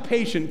that he's not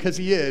patient, because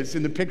he is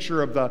in the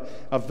picture of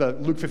the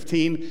Luke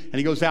 15, and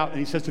he goes out and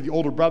he says to the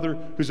older brother,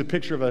 who's a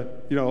picture of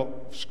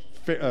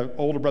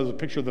older brother's a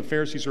picture of the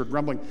Pharisees who are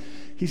grumbling.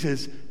 He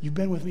says, you've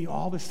been with me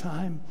all this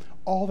time.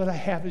 All that I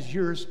have is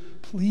yours.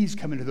 Please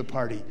come into the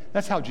party.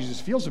 That's how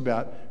Jesus feels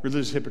about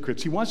religious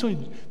hypocrites. He wants to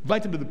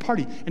invite them to the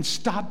party and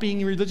stop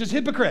being religious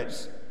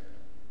hypocrites.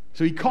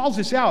 So he calls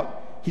this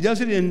out. He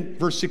does it in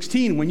verse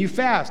 16. When you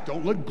fast,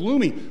 don't look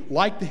gloomy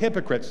like the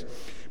hypocrites.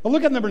 But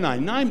look at number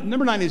 9.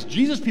 Number 9 is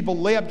Jesus' people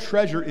lay up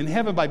treasure in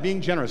heaven by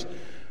being generous.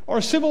 Or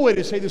a simple way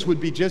to say this would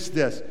be just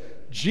this.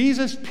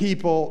 Jesus'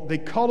 people, they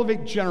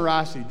cultivate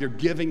generosity. They're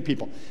giving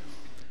people.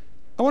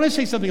 I want to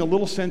say something a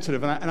little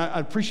sensitive, and I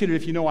appreciate it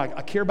if you know I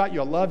care about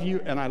you, I love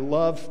you, and I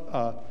love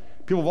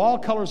people of all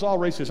colors, all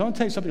races. I want to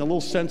tell you something a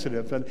little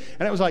sensitive, and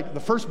it was like the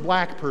first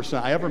black person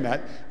I ever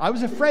met. I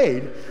was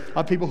afraid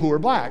of people who were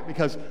black,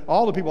 because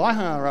all the people I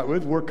hung out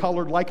with were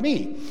colored like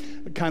me,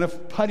 kind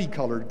of putty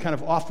colored, kind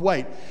of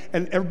off-white,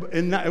 and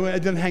I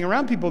didn't hang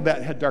around people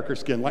that had darker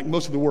skin, like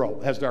most of the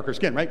world has darker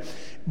skin, right?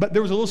 But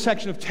there was a little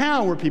section of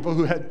town where people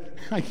who had,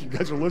 you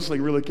guys are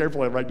listening really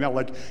carefully right now,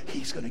 like,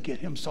 he's going to get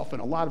himself in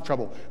a lot of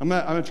trouble. I'm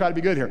going to try to be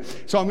good here.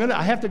 So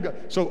I have to go.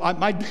 So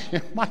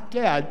my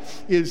dad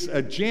is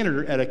a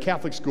janitor at a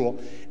Catholic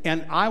school,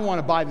 and I want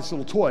to buy this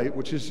little toy,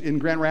 which is in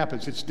Grand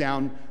Rapids. It's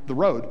down the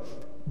road.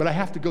 But I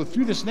have to go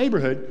through this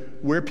neighborhood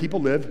where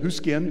people live whose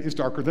skin is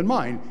darker than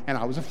mine, and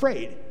I was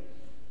afraid.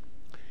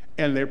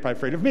 And they're probably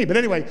afraid of me. But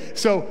anyway,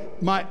 so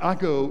I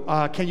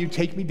go, can you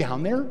take me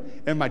down there?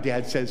 And my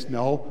dad says,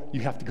 no,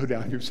 you have to go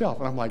down yourself.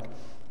 And I'm like,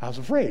 I was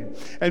afraid.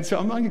 And so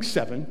I'm like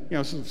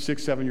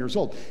 6, 7 years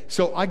old.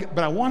 But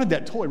I wanted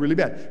that toy really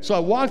bad. So I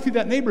walked through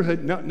that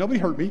neighborhood. No, nobody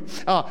hurt me.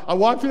 I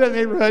walked through that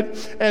neighborhood,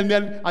 and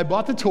then I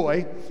bought the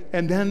toy,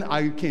 and then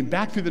I came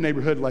back through the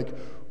neighborhood like,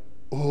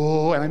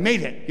 oh, and I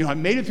made it. I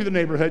made it through the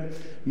neighborhood.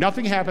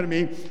 Nothing happened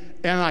to me.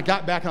 And I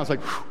got back, and I was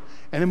like, whew.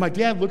 And then my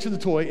dad looks at the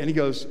toy, and he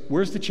goes,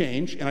 where's the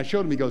change? And I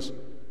showed him. He goes,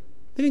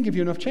 they didn't give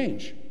you enough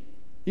change.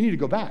 You need to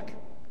go back.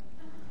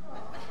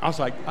 I was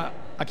like,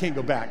 I can't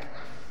go back.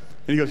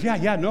 And he goes,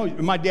 yeah, no.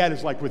 And my dad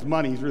is like, with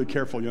money, he's really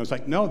careful. It's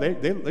like, no,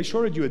 they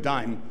shorted you a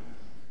dime.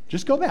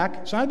 Just go back.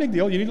 It's not a big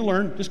deal. You need to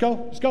learn. Just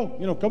go.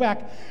 Go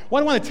back.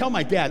 Well, I want to tell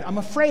my dad, I'm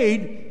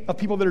afraid of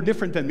people that are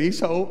different than me.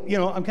 So,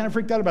 I'm kind of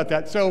freaked out about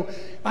that. So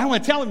I don't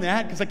want to tell him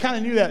that, because I kind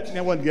of knew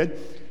that wasn't good.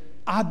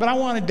 But I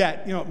wanted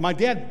that. My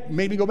dad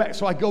made me go back.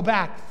 So I go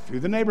back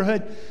through the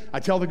neighborhood. I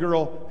tell the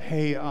girl,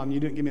 hey, you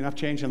didn't give me enough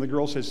change. And the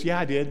girl says, yeah,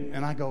 I did.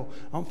 And I go,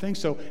 I don't think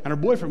so. And her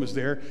boyfriend was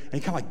there. And he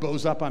kind of like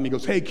bows up on me. He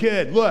goes, hey,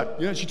 kid, look.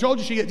 She told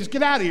you just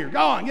get out of here.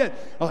 Go on, get.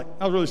 I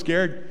was really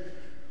scared.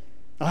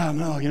 I don't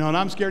know, and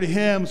I'm scared of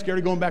him. I'm scared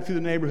of going back through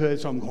the neighborhood.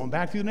 So I'm going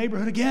back through the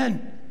neighborhood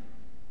again.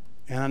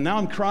 And now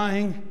I'm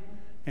crying,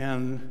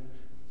 and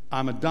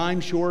I'm a dime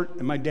short,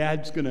 and my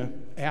dad's going to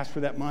ask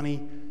for that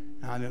money,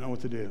 and I didn't know what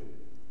to do.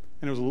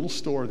 And there was a little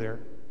store there.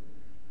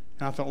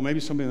 And I thought, well, maybe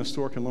somebody in the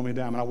store can loan me a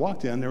dime. And I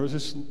walked in. There was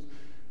this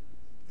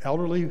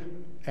elderly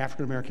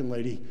African-American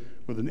lady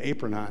with an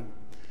apron on.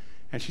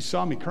 And she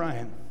saw me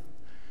crying.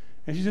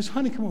 And she says,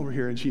 honey, come over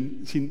here. And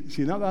she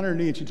knelt on her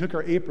knee, and she took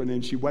her apron,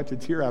 and she wiped a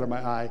tear out of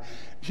my eye.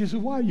 She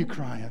said, why are you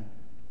crying?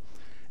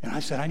 And I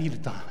said, I need a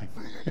dime.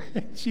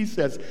 She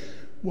says,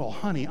 well,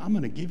 honey, I'm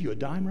going to give you a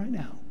dime right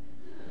now.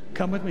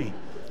 Come with me.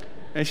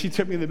 And she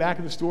took me in the back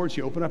of the store, and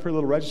she opened up her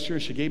little register,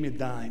 and she gave me a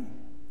dime.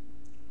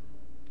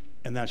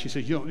 And now she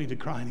said, you don't need to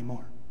cry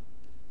anymore.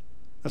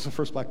 That's the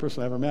first black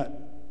person I ever met.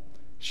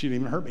 She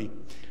didn't even hurt me.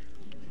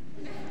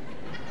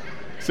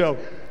 So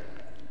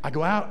I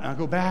go out, and I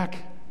go back.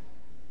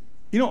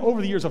 You know,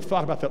 over the years, I've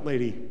thought about that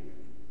lady.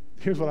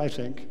 Here's what I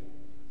think.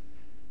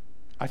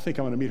 I think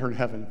I'm going to meet her in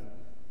heaven.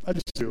 I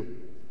just do.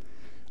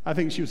 I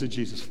think she was a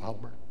Jesus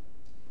follower.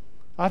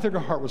 I think her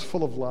heart was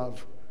full of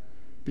love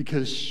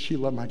because she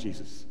loved my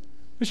Jesus.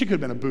 She could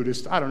have been a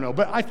Buddhist, I don't know,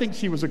 but I think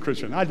she was a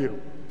Christian. I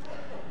do.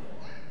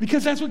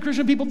 Because that's what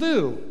Christian people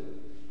do.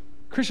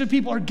 Christian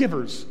people are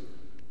givers.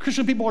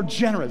 Christian people are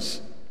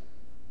generous.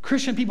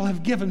 Christian people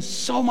have given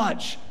so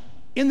much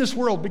in this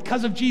world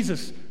because of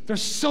Jesus. They're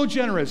so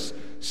generous.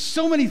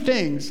 So many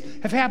things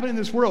have happened in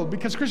this world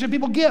because Christian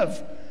people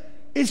give.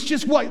 It's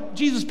just what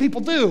Jesus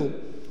people do.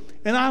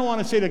 And I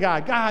want to say to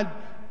God, God,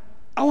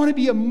 I want to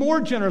be a more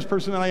generous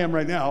person than I am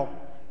right now.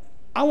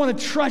 I want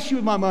to trust you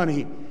with my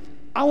money.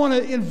 I want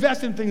to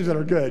invest in things that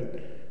are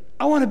good.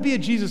 I want to be a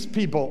Jesus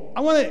people.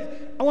 I want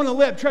to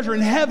lay up treasure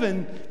in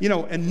heaven,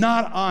 and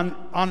not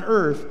on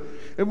earth.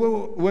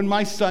 When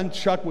my son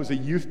Chuck was a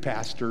youth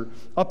pastor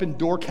up in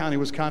Door County,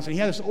 Wisconsin, he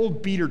had this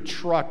old beater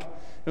truck,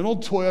 an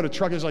old Toyota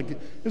truck. This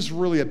is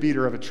really a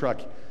beater of a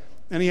truck.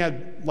 And he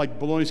had like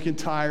bologna skin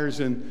tires,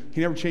 and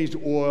he never changed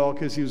oil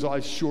because he was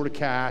always short of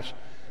cash.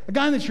 A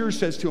guy in the church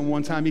says to him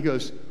one time, he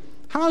goes,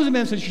 how long has it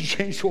been since you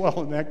changed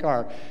oil in that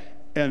car?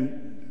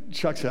 And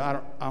Chuck said, I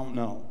don't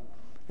know.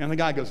 And the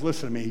guy goes,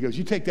 listen to me. He goes,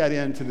 you take that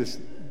in to this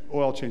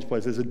oil change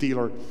place as a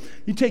dealer.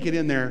 You take it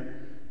in there,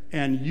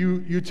 and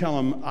you tell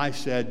him I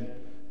said,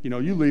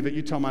 you leave it.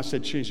 You tell him I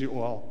said change the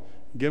oil.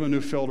 Give him a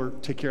new filter.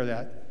 Take care of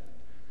that.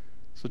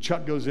 So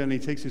Chuck goes in, and he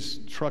takes his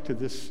truck to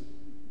this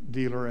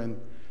dealer, and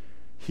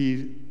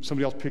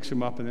somebody else picks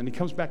him up, and then he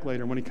comes back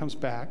later. And when he comes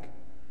back,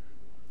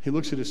 he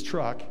looks at his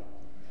truck,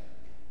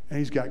 and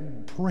he's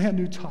got brand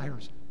new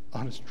tires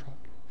on his truck.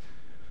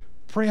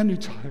 Brand new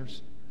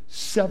tires.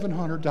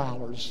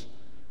 $700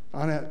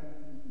 on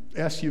that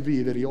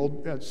SUV that he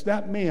owned.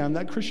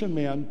 That Christian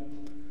man,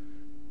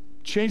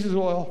 changed his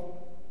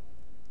oil,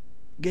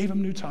 gave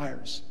him new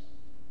tires.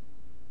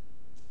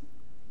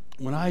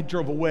 When I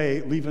drove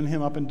away, leaving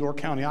him up in Door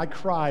County, I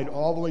cried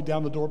all the way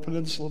down the Door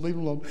Peninsula,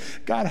 leaving him alone.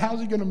 God,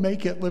 how's he going to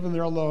make it living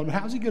there alone?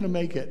 How's he going to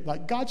make it?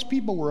 Like, God's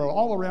people were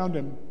all around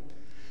him.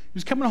 He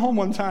was coming home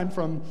one time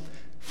for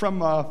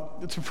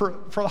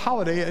the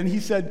holiday, and he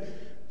said,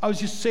 I was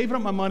just saving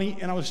up my money,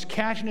 and I was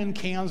cashing in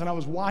cans, and I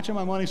was watching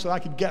my money so I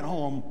could get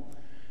home.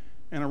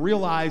 And I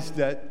realized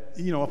that,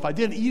 if I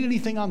didn't eat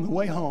anything on the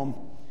way home,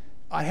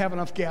 I'd have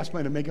enough gas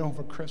money to make it home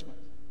for Christmas.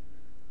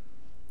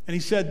 And he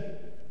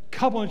said, a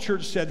couple in the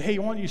church said, hey,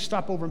 why don't you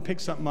stop over and pick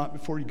something up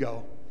before you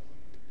go?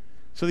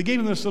 So they gave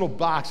him this little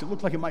box. It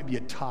looked like it might be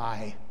a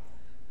tie,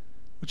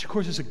 which, of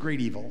course, is a great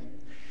evil.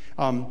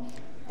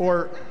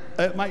 Or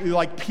it might be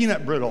like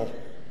peanut brittle,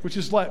 which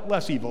is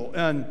less evil.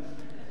 And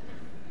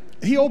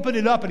he opened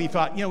it up, and he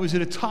thought, is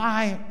it a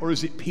tie or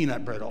is it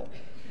peanut brittle?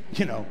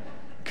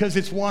 Because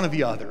it's one or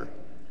the other.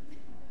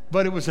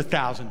 But it was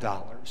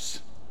 $1,000.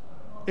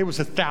 It was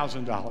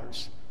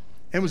 $1,000.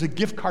 It was a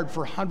gift card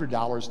for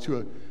 $100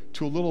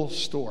 to a little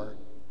store.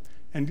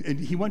 And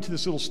he went to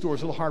this little store,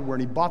 this little hardware,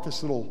 and he bought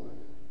this little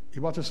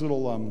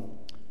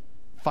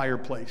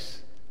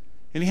fireplace.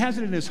 And he has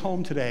it in his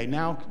home today.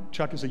 Now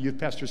Chuck is a youth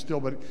pastor still,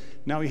 but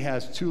now he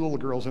has 2 little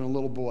girls and a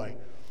little boy.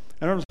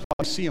 And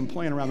I see him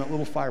playing around that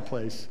little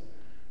fireplace.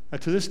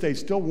 To this day,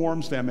 still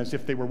warms them as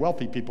if they were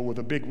wealthy people with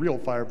a big, real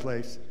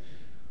fireplace.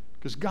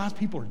 Because God's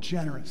people are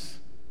generous.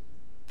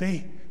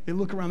 They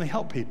look around, they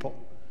help people.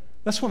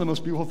 That's one of the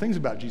most beautiful things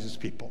about Jesus'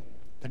 people.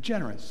 They're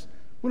generous.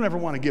 We don't ever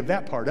want to give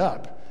that part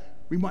up.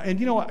 And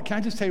you know what? Can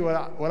I just tell you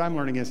what I'm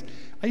learning is,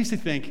 I used to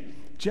think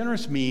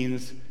generous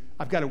means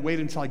I've got to wait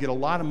until I get a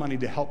lot of money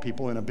to help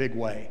people in a big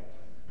way.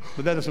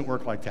 But that doesn't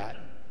work like that.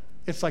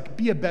 It's like,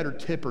 be a better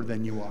tipper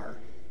than you are,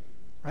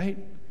 right?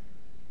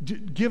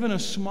 Given a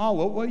small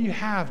way, what you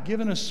have,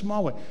 given a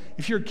small way.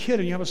 If you're a kid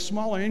and you have a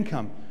smaller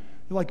income,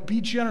 you're like, be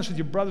generous with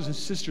your brothers and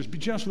sisters. Be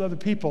generous with other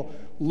people.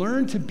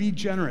 Learn to be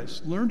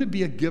generous. Learn to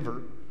be a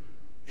giver.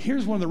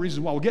 Here's one of the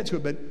reasons why we'll get to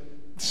it, but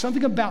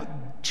something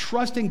about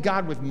trusting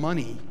God with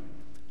money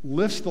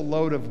lifts the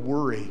load of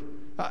worry.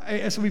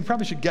 So we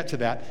probably should get to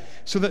that.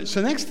 So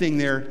the next thing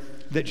there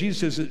that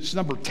Jesus says, it's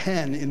number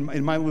 10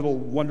 in my little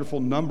wonderful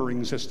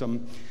numbering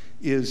system,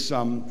 is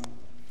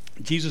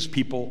Jesus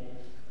people,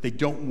 they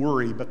don't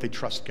worry, but they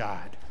trust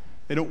God.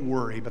 They don't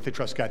worry, but they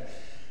trust God.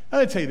 I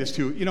gotta tell you this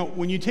too. You know,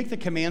 when you take the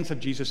commands of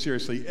Jesus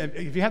seriously,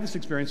 if you have this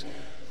experience,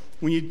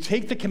 when you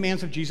take the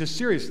commands of Jesus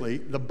seriously,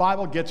 the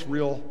Bible gets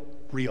real.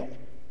 Have you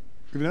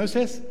noticed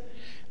this?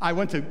 I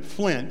went to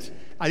Flint.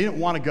 I didn't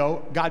want to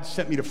go. God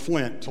sent me to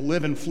Flint, to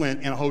live in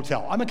Flint in a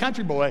hotel. I'm a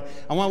country boy.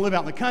 I want to live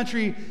out in the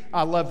country.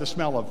 I love the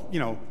smell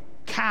of,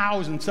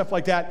 cows and stuff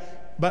like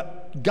that.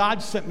 But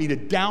God sent me to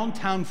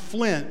downtown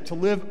Flint to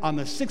live on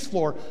the 6th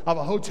floor of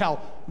a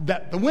hotel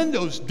that the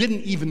windows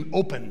didn't even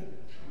open.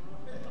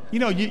 You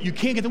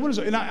can't get the windows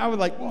open. And I was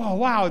like, oh,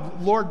 wow,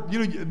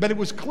 Lord, but it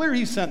was clear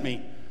he sent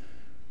me.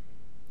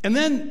 And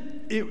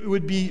then it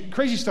would be,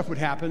 crazy stuff would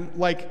happen,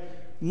 like,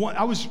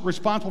 I was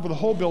responsible for the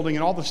whole building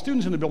and all the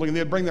students in the building, and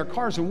they'd bring their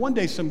cars, and one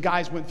day some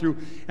guys went through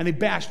and they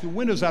bashed the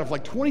windows out of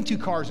like 22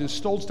 cars and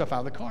stole stuff out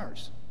of the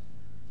cars.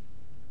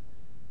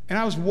 And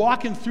I was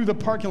walking through the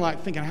parking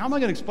lot thinking, how am I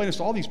going to explain this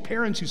to all these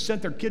parents who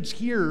sent their kids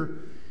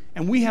here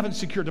and we haven't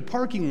secured the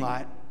parking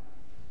lot?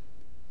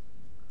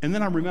 And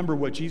then I remember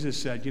what Jesus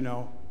said,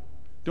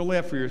 don't lay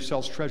up for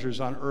yourselves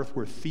treasures on earth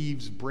where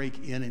thieves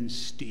break in and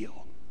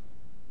steal.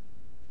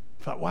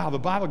 I thought, wow, the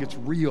Bible gets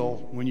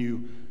real when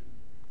you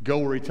go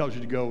where he tells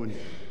you to go and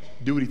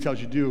do what he tells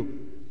you to do.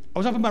 I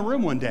was up in my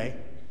room one day,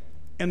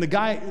 and the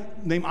guy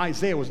named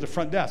Isaiah was at the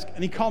front desk,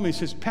 and he called me and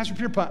says, Pastor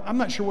Pierpont, I'm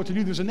not sure what to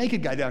do. There's a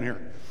naked guy down here.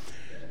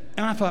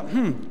 And I thought,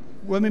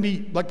 well,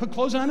 maybe put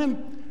clothes on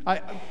him?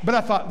 But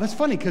I thought, that's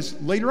funny,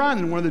 because later on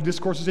in one of the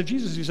discourses of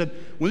Jesus, he said,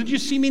 when did you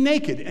see me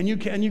naked and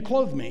you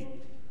clothed me?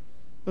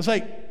 It's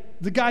like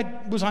the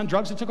guy was on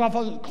drugs and took off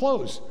all his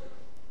clothes.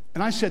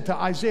 And I said to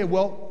Isaiah,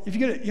 well, if you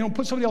get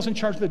put somebody else in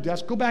charge of the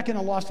desk, go back in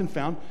a lost and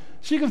found,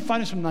 so you can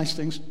find some nice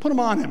things, put them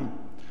on him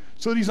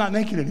so that he's not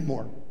naked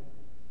anymore.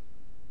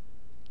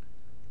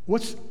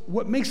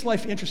 What makes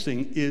life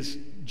interesting is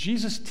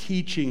Jesus'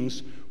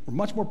 teachings were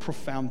much more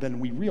profound than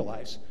we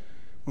realize.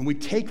 When we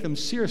take them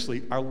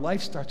seriously, our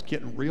life starts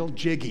getting real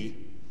jiggy.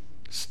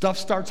 Stuff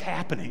starts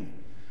happening.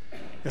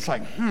 It's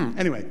like,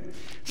 Anyway,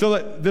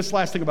 so this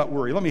last thing about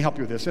worry, let me help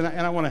you with this. And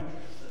I want to,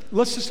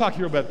 let's just talk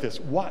here about this.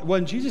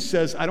 When Jesus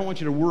says, I don't want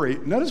you to worry,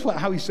 notice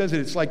how he says it.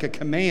 It's like a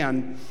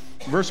command.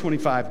 Verse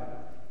 25,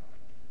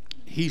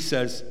 he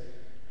says,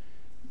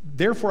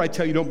 therefore I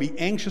tell you, don't be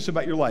anxious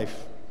about your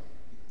life.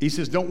 He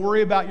says, don't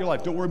worry about your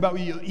life. Don't worry about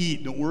what you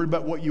eat. Don't worry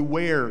about what you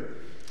wear.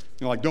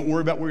 Don't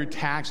worry about where your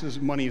taxes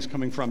money is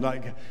coming from.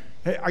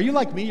 Hey, are you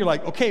like me? You're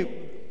like,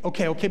 okay,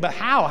 but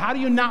how? How do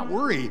you not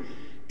worry?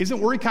 Isn't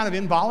worry kind of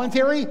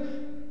involuntary?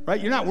 Right?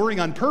 You're not worrying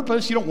on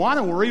purpose. You don't want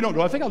to worry. You don't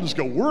go, I think I'll just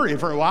go worry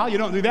for a while. You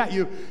don't do that.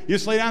 You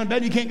just lay down in bed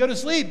and you can't go to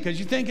sleep because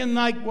you're thinking,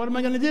 what am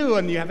I going to do?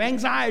 And you have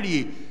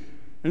anxiety.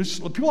 And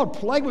people are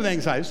plagued with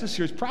anxiety. It's a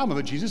serious problem,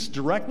 but Jesus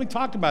directly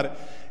talked about it.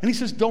 And he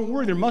says, don't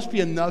worry. There must be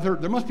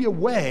a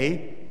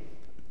way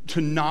to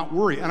not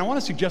worry. And I want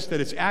to suggest that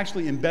it's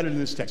actually embedded in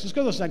this text. Let's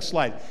go to this next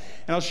slide.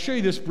 And I'll show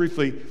you this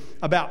briefly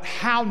about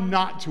how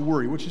not to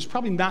worry, which is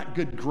probably not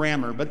good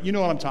grammar, but you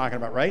know what I'm talking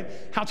about, right?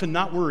 How to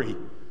not worry,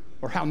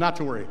 or how not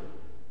to worry.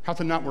 How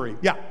to not worry.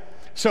 Yeah.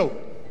 So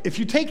if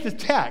you take the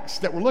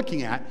text that we're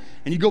looking at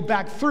and you go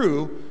back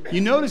through,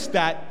 you notice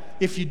that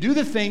if you do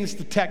the things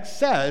the text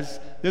says,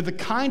 they're the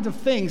kind of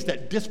things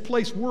that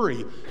displace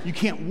worry. You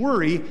can't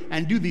worry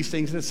and do these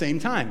things at the same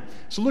time.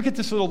 So look at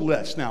this little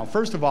list now.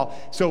 First of all,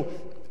 so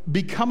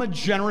become a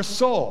generous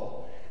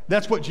soul.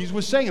 That's what Jesus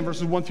was saying in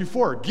verses 1 through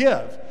 4.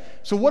 Give.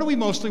 So what do we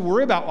mostly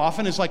worry about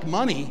often is like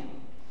money.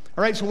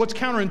 All right, so what's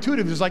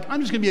counterintuitive is like,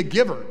 I'm just going to be a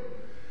giver.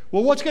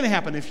 Well, what's going to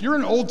happen? If you're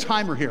an old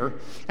timer here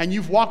and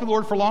you've walked with the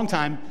Lord for a long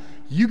time,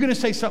 you're going to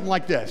say something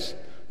like this.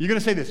 You're going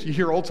to say this. You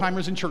hear old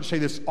timers in church say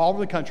this all over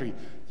the country.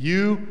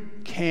 You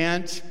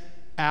can't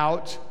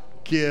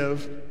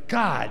outgive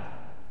God.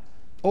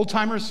 Old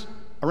timers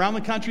around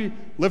the country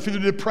lived through the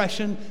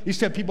Depression. Used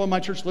to have people in my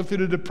church live through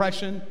the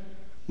Depression,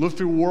 lived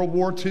through World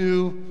War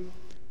II,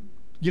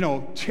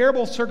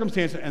 terrible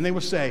circumstances. And they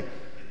would say,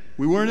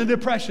 we were in a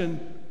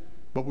depression,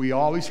 but we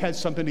always had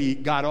something to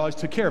eat. God always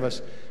took care of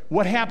us.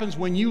 What happens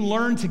when you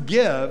learn to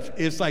give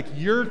is like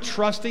you're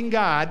trusting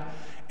God,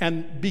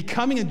 and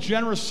becoming a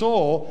generous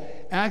soul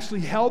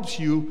actually helps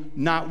you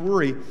not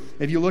worry.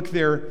 If you look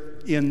there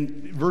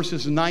in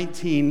verses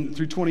 19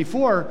 through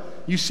 24,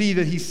 you see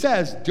that he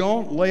says,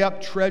 don't lay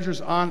up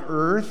treasures on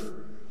earth,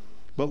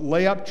 but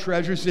lay up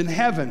treasures in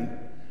heaven.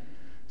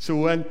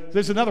 So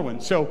there's another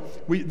one. So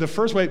the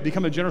first way,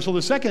 become a generous soul.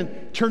 The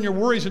second, turn your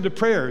worries into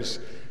prayers.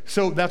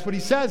 So that's what he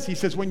says. He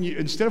says,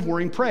 instead of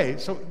worrying, pray.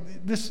 So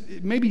this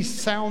maybe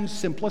sounds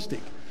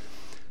simplistic,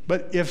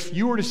 but if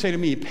you were to say to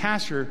me,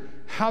 Pastor,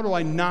 how do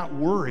I not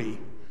worry?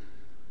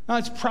 Now,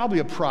 it's probably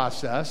a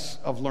process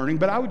of learning,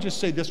 but I would just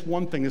say this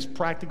one thing, this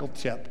practical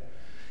tip,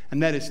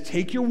 and that is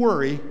take your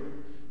worry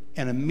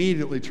and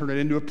immediately turn it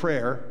into a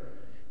prayer,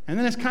 and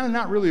then it's kind of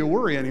not really a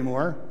worry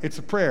anymore. It's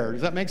a prayer.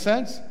 Does that make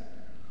sense?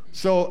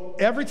 So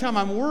every time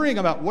I'm worrying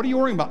about, what are you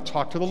worrying about?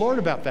 Talk to the Lord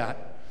about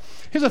that.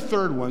 Here's a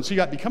third one. So you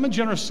got become a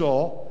generous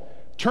soul,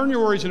 turn your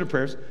worries into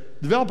prayers,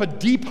 develop a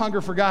deep hunger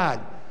for God.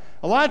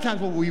 A lot of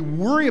times when we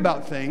worry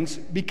about things,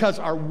 because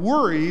our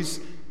worries,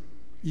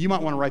 you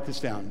might want to write this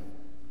down.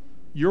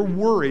 Your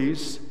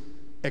worries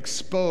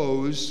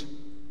expose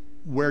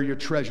where your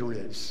treasure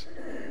is.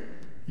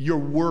 Your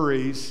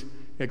worries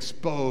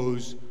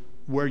expose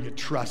where your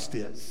trust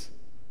is.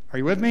 Are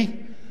you with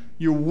me?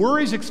 Your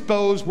worries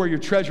expose where your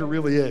treasure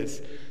really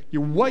is.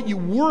 What you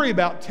worry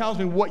about tells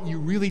me what you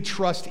really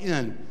trust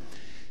in.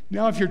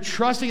 Now, if you're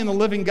trusting in the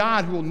living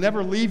God who will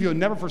never leave you and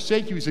never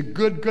forsake you, he's a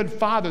good, good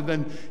father,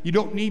 then you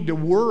don't need to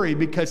worry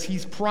because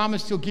he's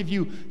promised he'll give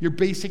you your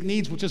basic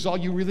needs, which is all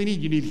you really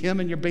need. You need him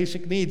and your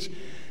basic needs.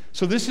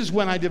 So this is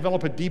when I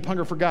develop a deep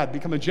hunger for God.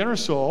 Become a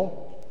generous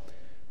soul,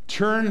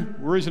 turn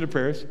worries into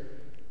prayers,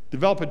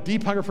 develop a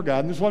deep hunger for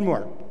God. And there's one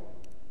more.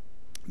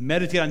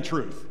 Meditate on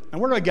truth.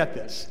 And where do I get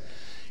this?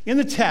 In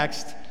the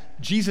text,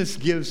 Jesus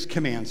gives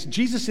commands.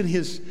 Jesus in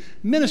his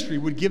ministry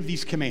would give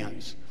these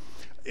commands.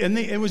 And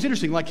it was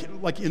interesting,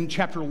 like in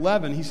chapter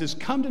 11, he says,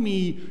 come to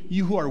me,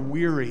 you who are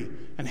weary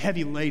and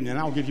heavy laden, and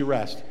I'll give you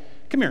rest.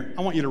 Come here,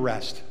 I want you to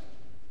rest.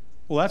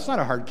 Well, that's not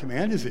a hard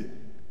command, is it?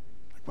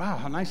 Wow,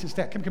 how nice is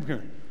that? Come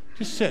here.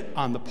 Just sit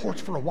on the porch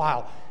for a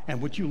while,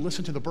 and would you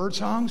listen to the bird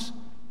songs?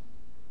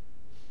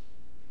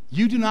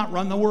 You do not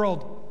run the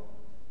world.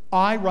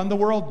 I run the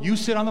world. You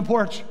sit on the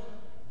porch.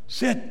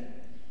 Sit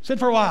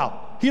for a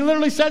while. He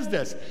literally says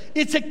this.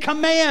 It's a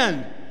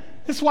command.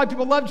 This is why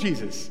people love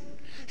Jesus.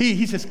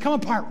 He says, come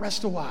apart,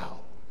 rest a while.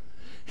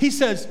 He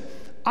says,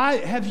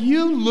 have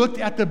you looked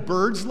at the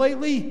birds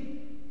lately?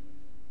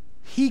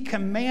 He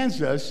commands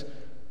us.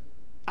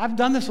 I've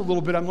done this a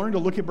little bit. I'm learning to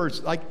look at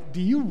birds. Like, do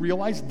you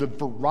realize the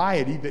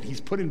variety that he's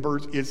put in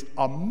birds is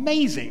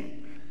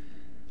amazing?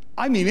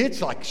 I mean,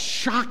 it's like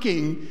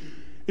shocking.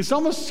 It's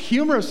almost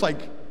humorous.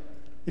 Like,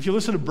 if you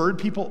listen to bird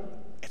people,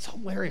 it's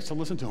hilarious to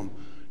listen to them.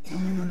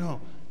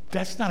 No.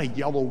 That's not a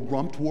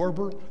yellow-rumped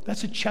warbler.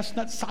 That's a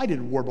chestnut-sided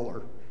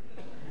warbler.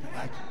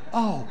 Like,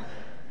 oh,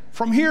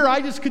 from here I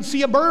just could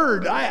see a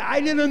bird. I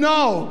didn't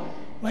know.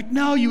 Like,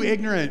 no, you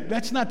ignorant.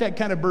 That's not that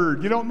kind of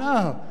bird. You don't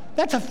know.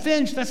 That's a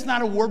finch. That's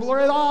not a warbler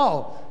at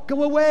all.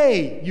 Go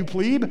away, you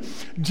plebe.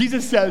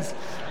 Jesus says,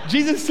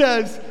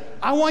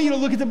 I want you to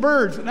look at the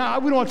birds. Now,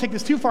 we don't want to take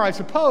this too far, I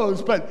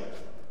suppose, but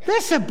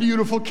that's a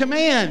beautiful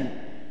command.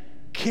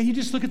 Can you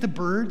just look at the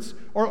birds?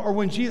 Or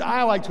when Jesus,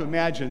 I like to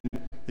imagine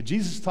that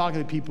Jesus is talking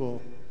to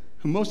people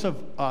who most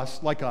of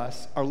us, like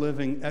us, are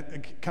living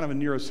at kind of a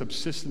near a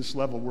subsistence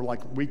level. We're like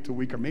week to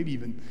week or maybe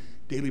even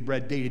daily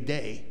bread day to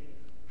day.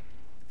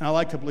 And I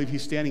like to believe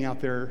he's standing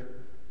out there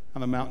on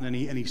the mountain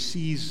and he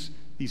sees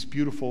these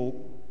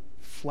beautiful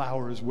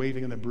flowers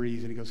waving in the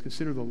breeze and he goes,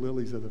 consider the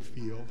lilies of the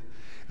field.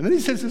 And then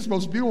he says this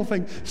most beautiful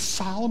thing,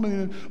 Solomon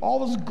in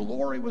all his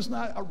glory was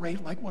not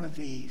arrayed like one of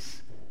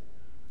these.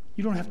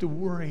 You don't have to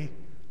worry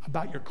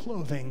about your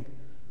clothing.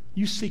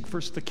 You seek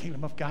first the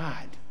kingdom of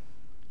God.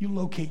 You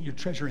locate your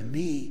treasure in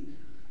me.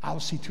 I'll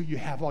see to you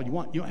have all you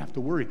want. You don't have to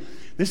worry.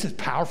 This is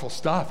powerful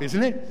stuff,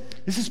 isn't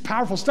it? This is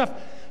powerful stuff.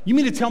 You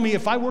mean to tell me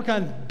if I work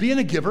on being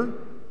a giver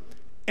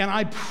and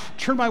I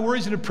turn my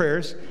worries into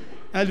prayers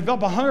and I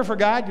develop a hunger for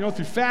God,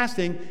 through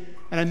fasting,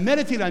 and I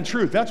meditate on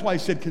truth. That's why I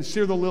said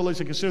consider the lilies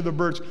and consider the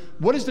birds.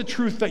 What is the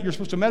truth that you're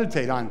supposed to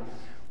meditate on?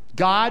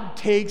 God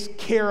takes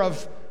care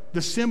of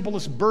the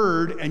simplest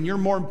bird, and you're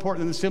more important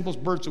than the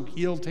simplest bird, so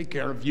he'll take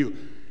care of you.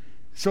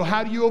 So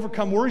how do you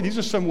overcome worry? These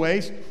are some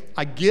ways.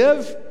 I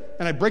give,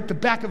 and I break the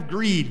back of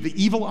greed, the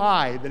evil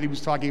eye that he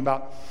was talking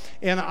about.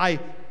 And I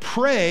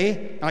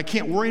pray, and I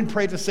can't worry and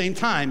pray at the same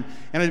time.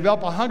 And I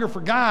develop a hunger for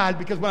God,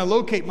 because when I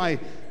locate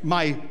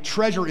my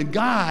treasure in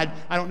God,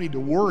 I don't need to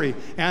worry.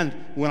 And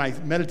when I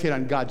meditate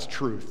on God's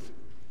truth.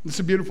 It's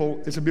a beautiful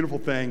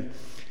thing.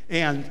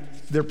 And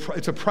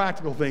it's a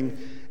practical thing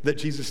that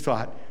Jesus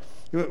taught.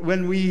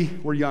 When we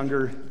were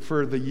younger,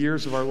 for the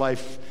years of our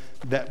life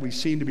that we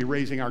seemed to be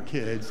raising our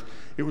kids,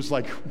 it was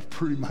like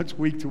pretty much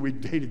week to week,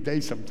 day to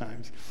day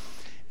sometimes.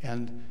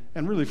 And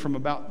really from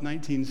about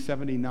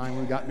 1979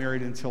 when we got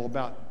married until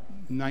about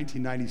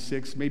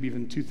 1996, maybe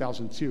even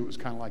 2002, it was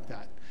kind of like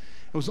that.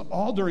 It was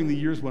all during the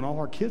years when all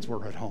our kids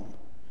were at home.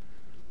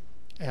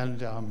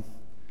 And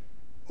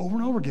over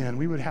and over again,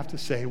 we would have to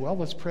say, well,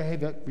 let's pray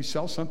that we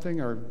sell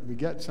something or we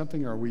get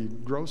something or we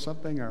grow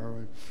something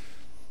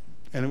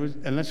and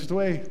that's just the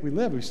way we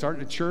live. We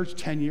started at church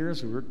 10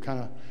 years. We were kind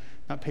of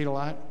not paid a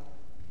lot.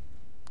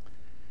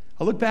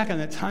 I look back on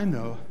that time,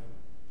 though,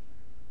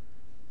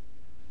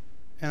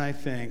 and I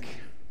think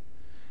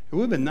it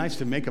would have been nice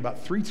to make about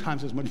 3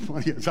 times as much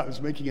money as I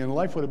was making, and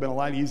life would have been a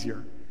lot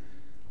easier.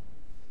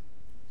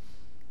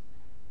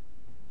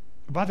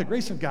 By the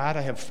grace of God,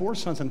 I have 4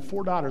 sons and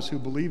 4 daughters who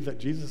believe that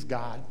Jesus is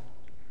God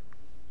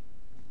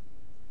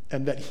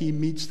and that he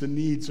meets the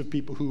needs of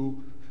people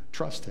who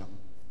trust him.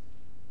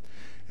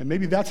 And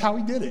maybe that's how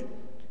he did it.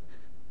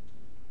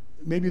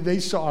 Maybe they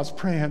saw us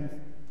praying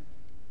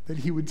that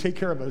he would take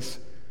care of us,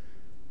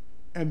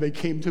 and they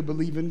came to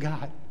believe in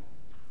God.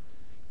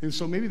 And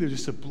so maybe there's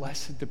just a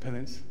blessed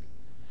dependence.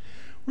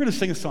 We're going to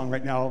sing a song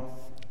right now,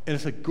 and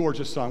it's a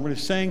gorgeous song. We're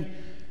going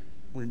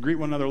to greet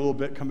one another a little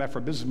bit, come back for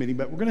a business meeting,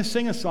 but we're going to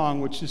sing a song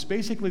which is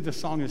basically the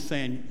song is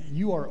saying,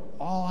 you are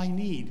all I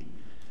need.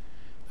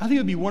 I think it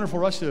would be wonderful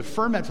for us to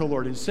affirm that to the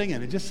Lord and sing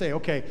it and just say,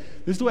 okay,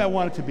 this is the way I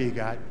want it to be,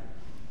 God.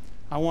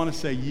 I want to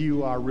say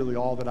you are really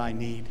all that I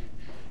need.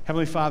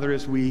 Heavenly Father,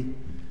 as we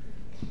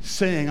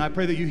sing, I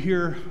pray that you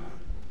hear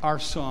our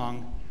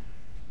song.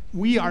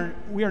 We are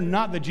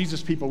not the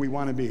Jesus people we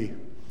want to be,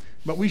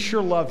 but we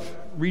sure love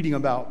reading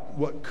about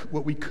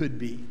what we could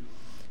be.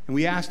 And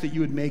we ask that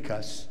you would make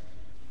us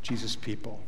Jesus people.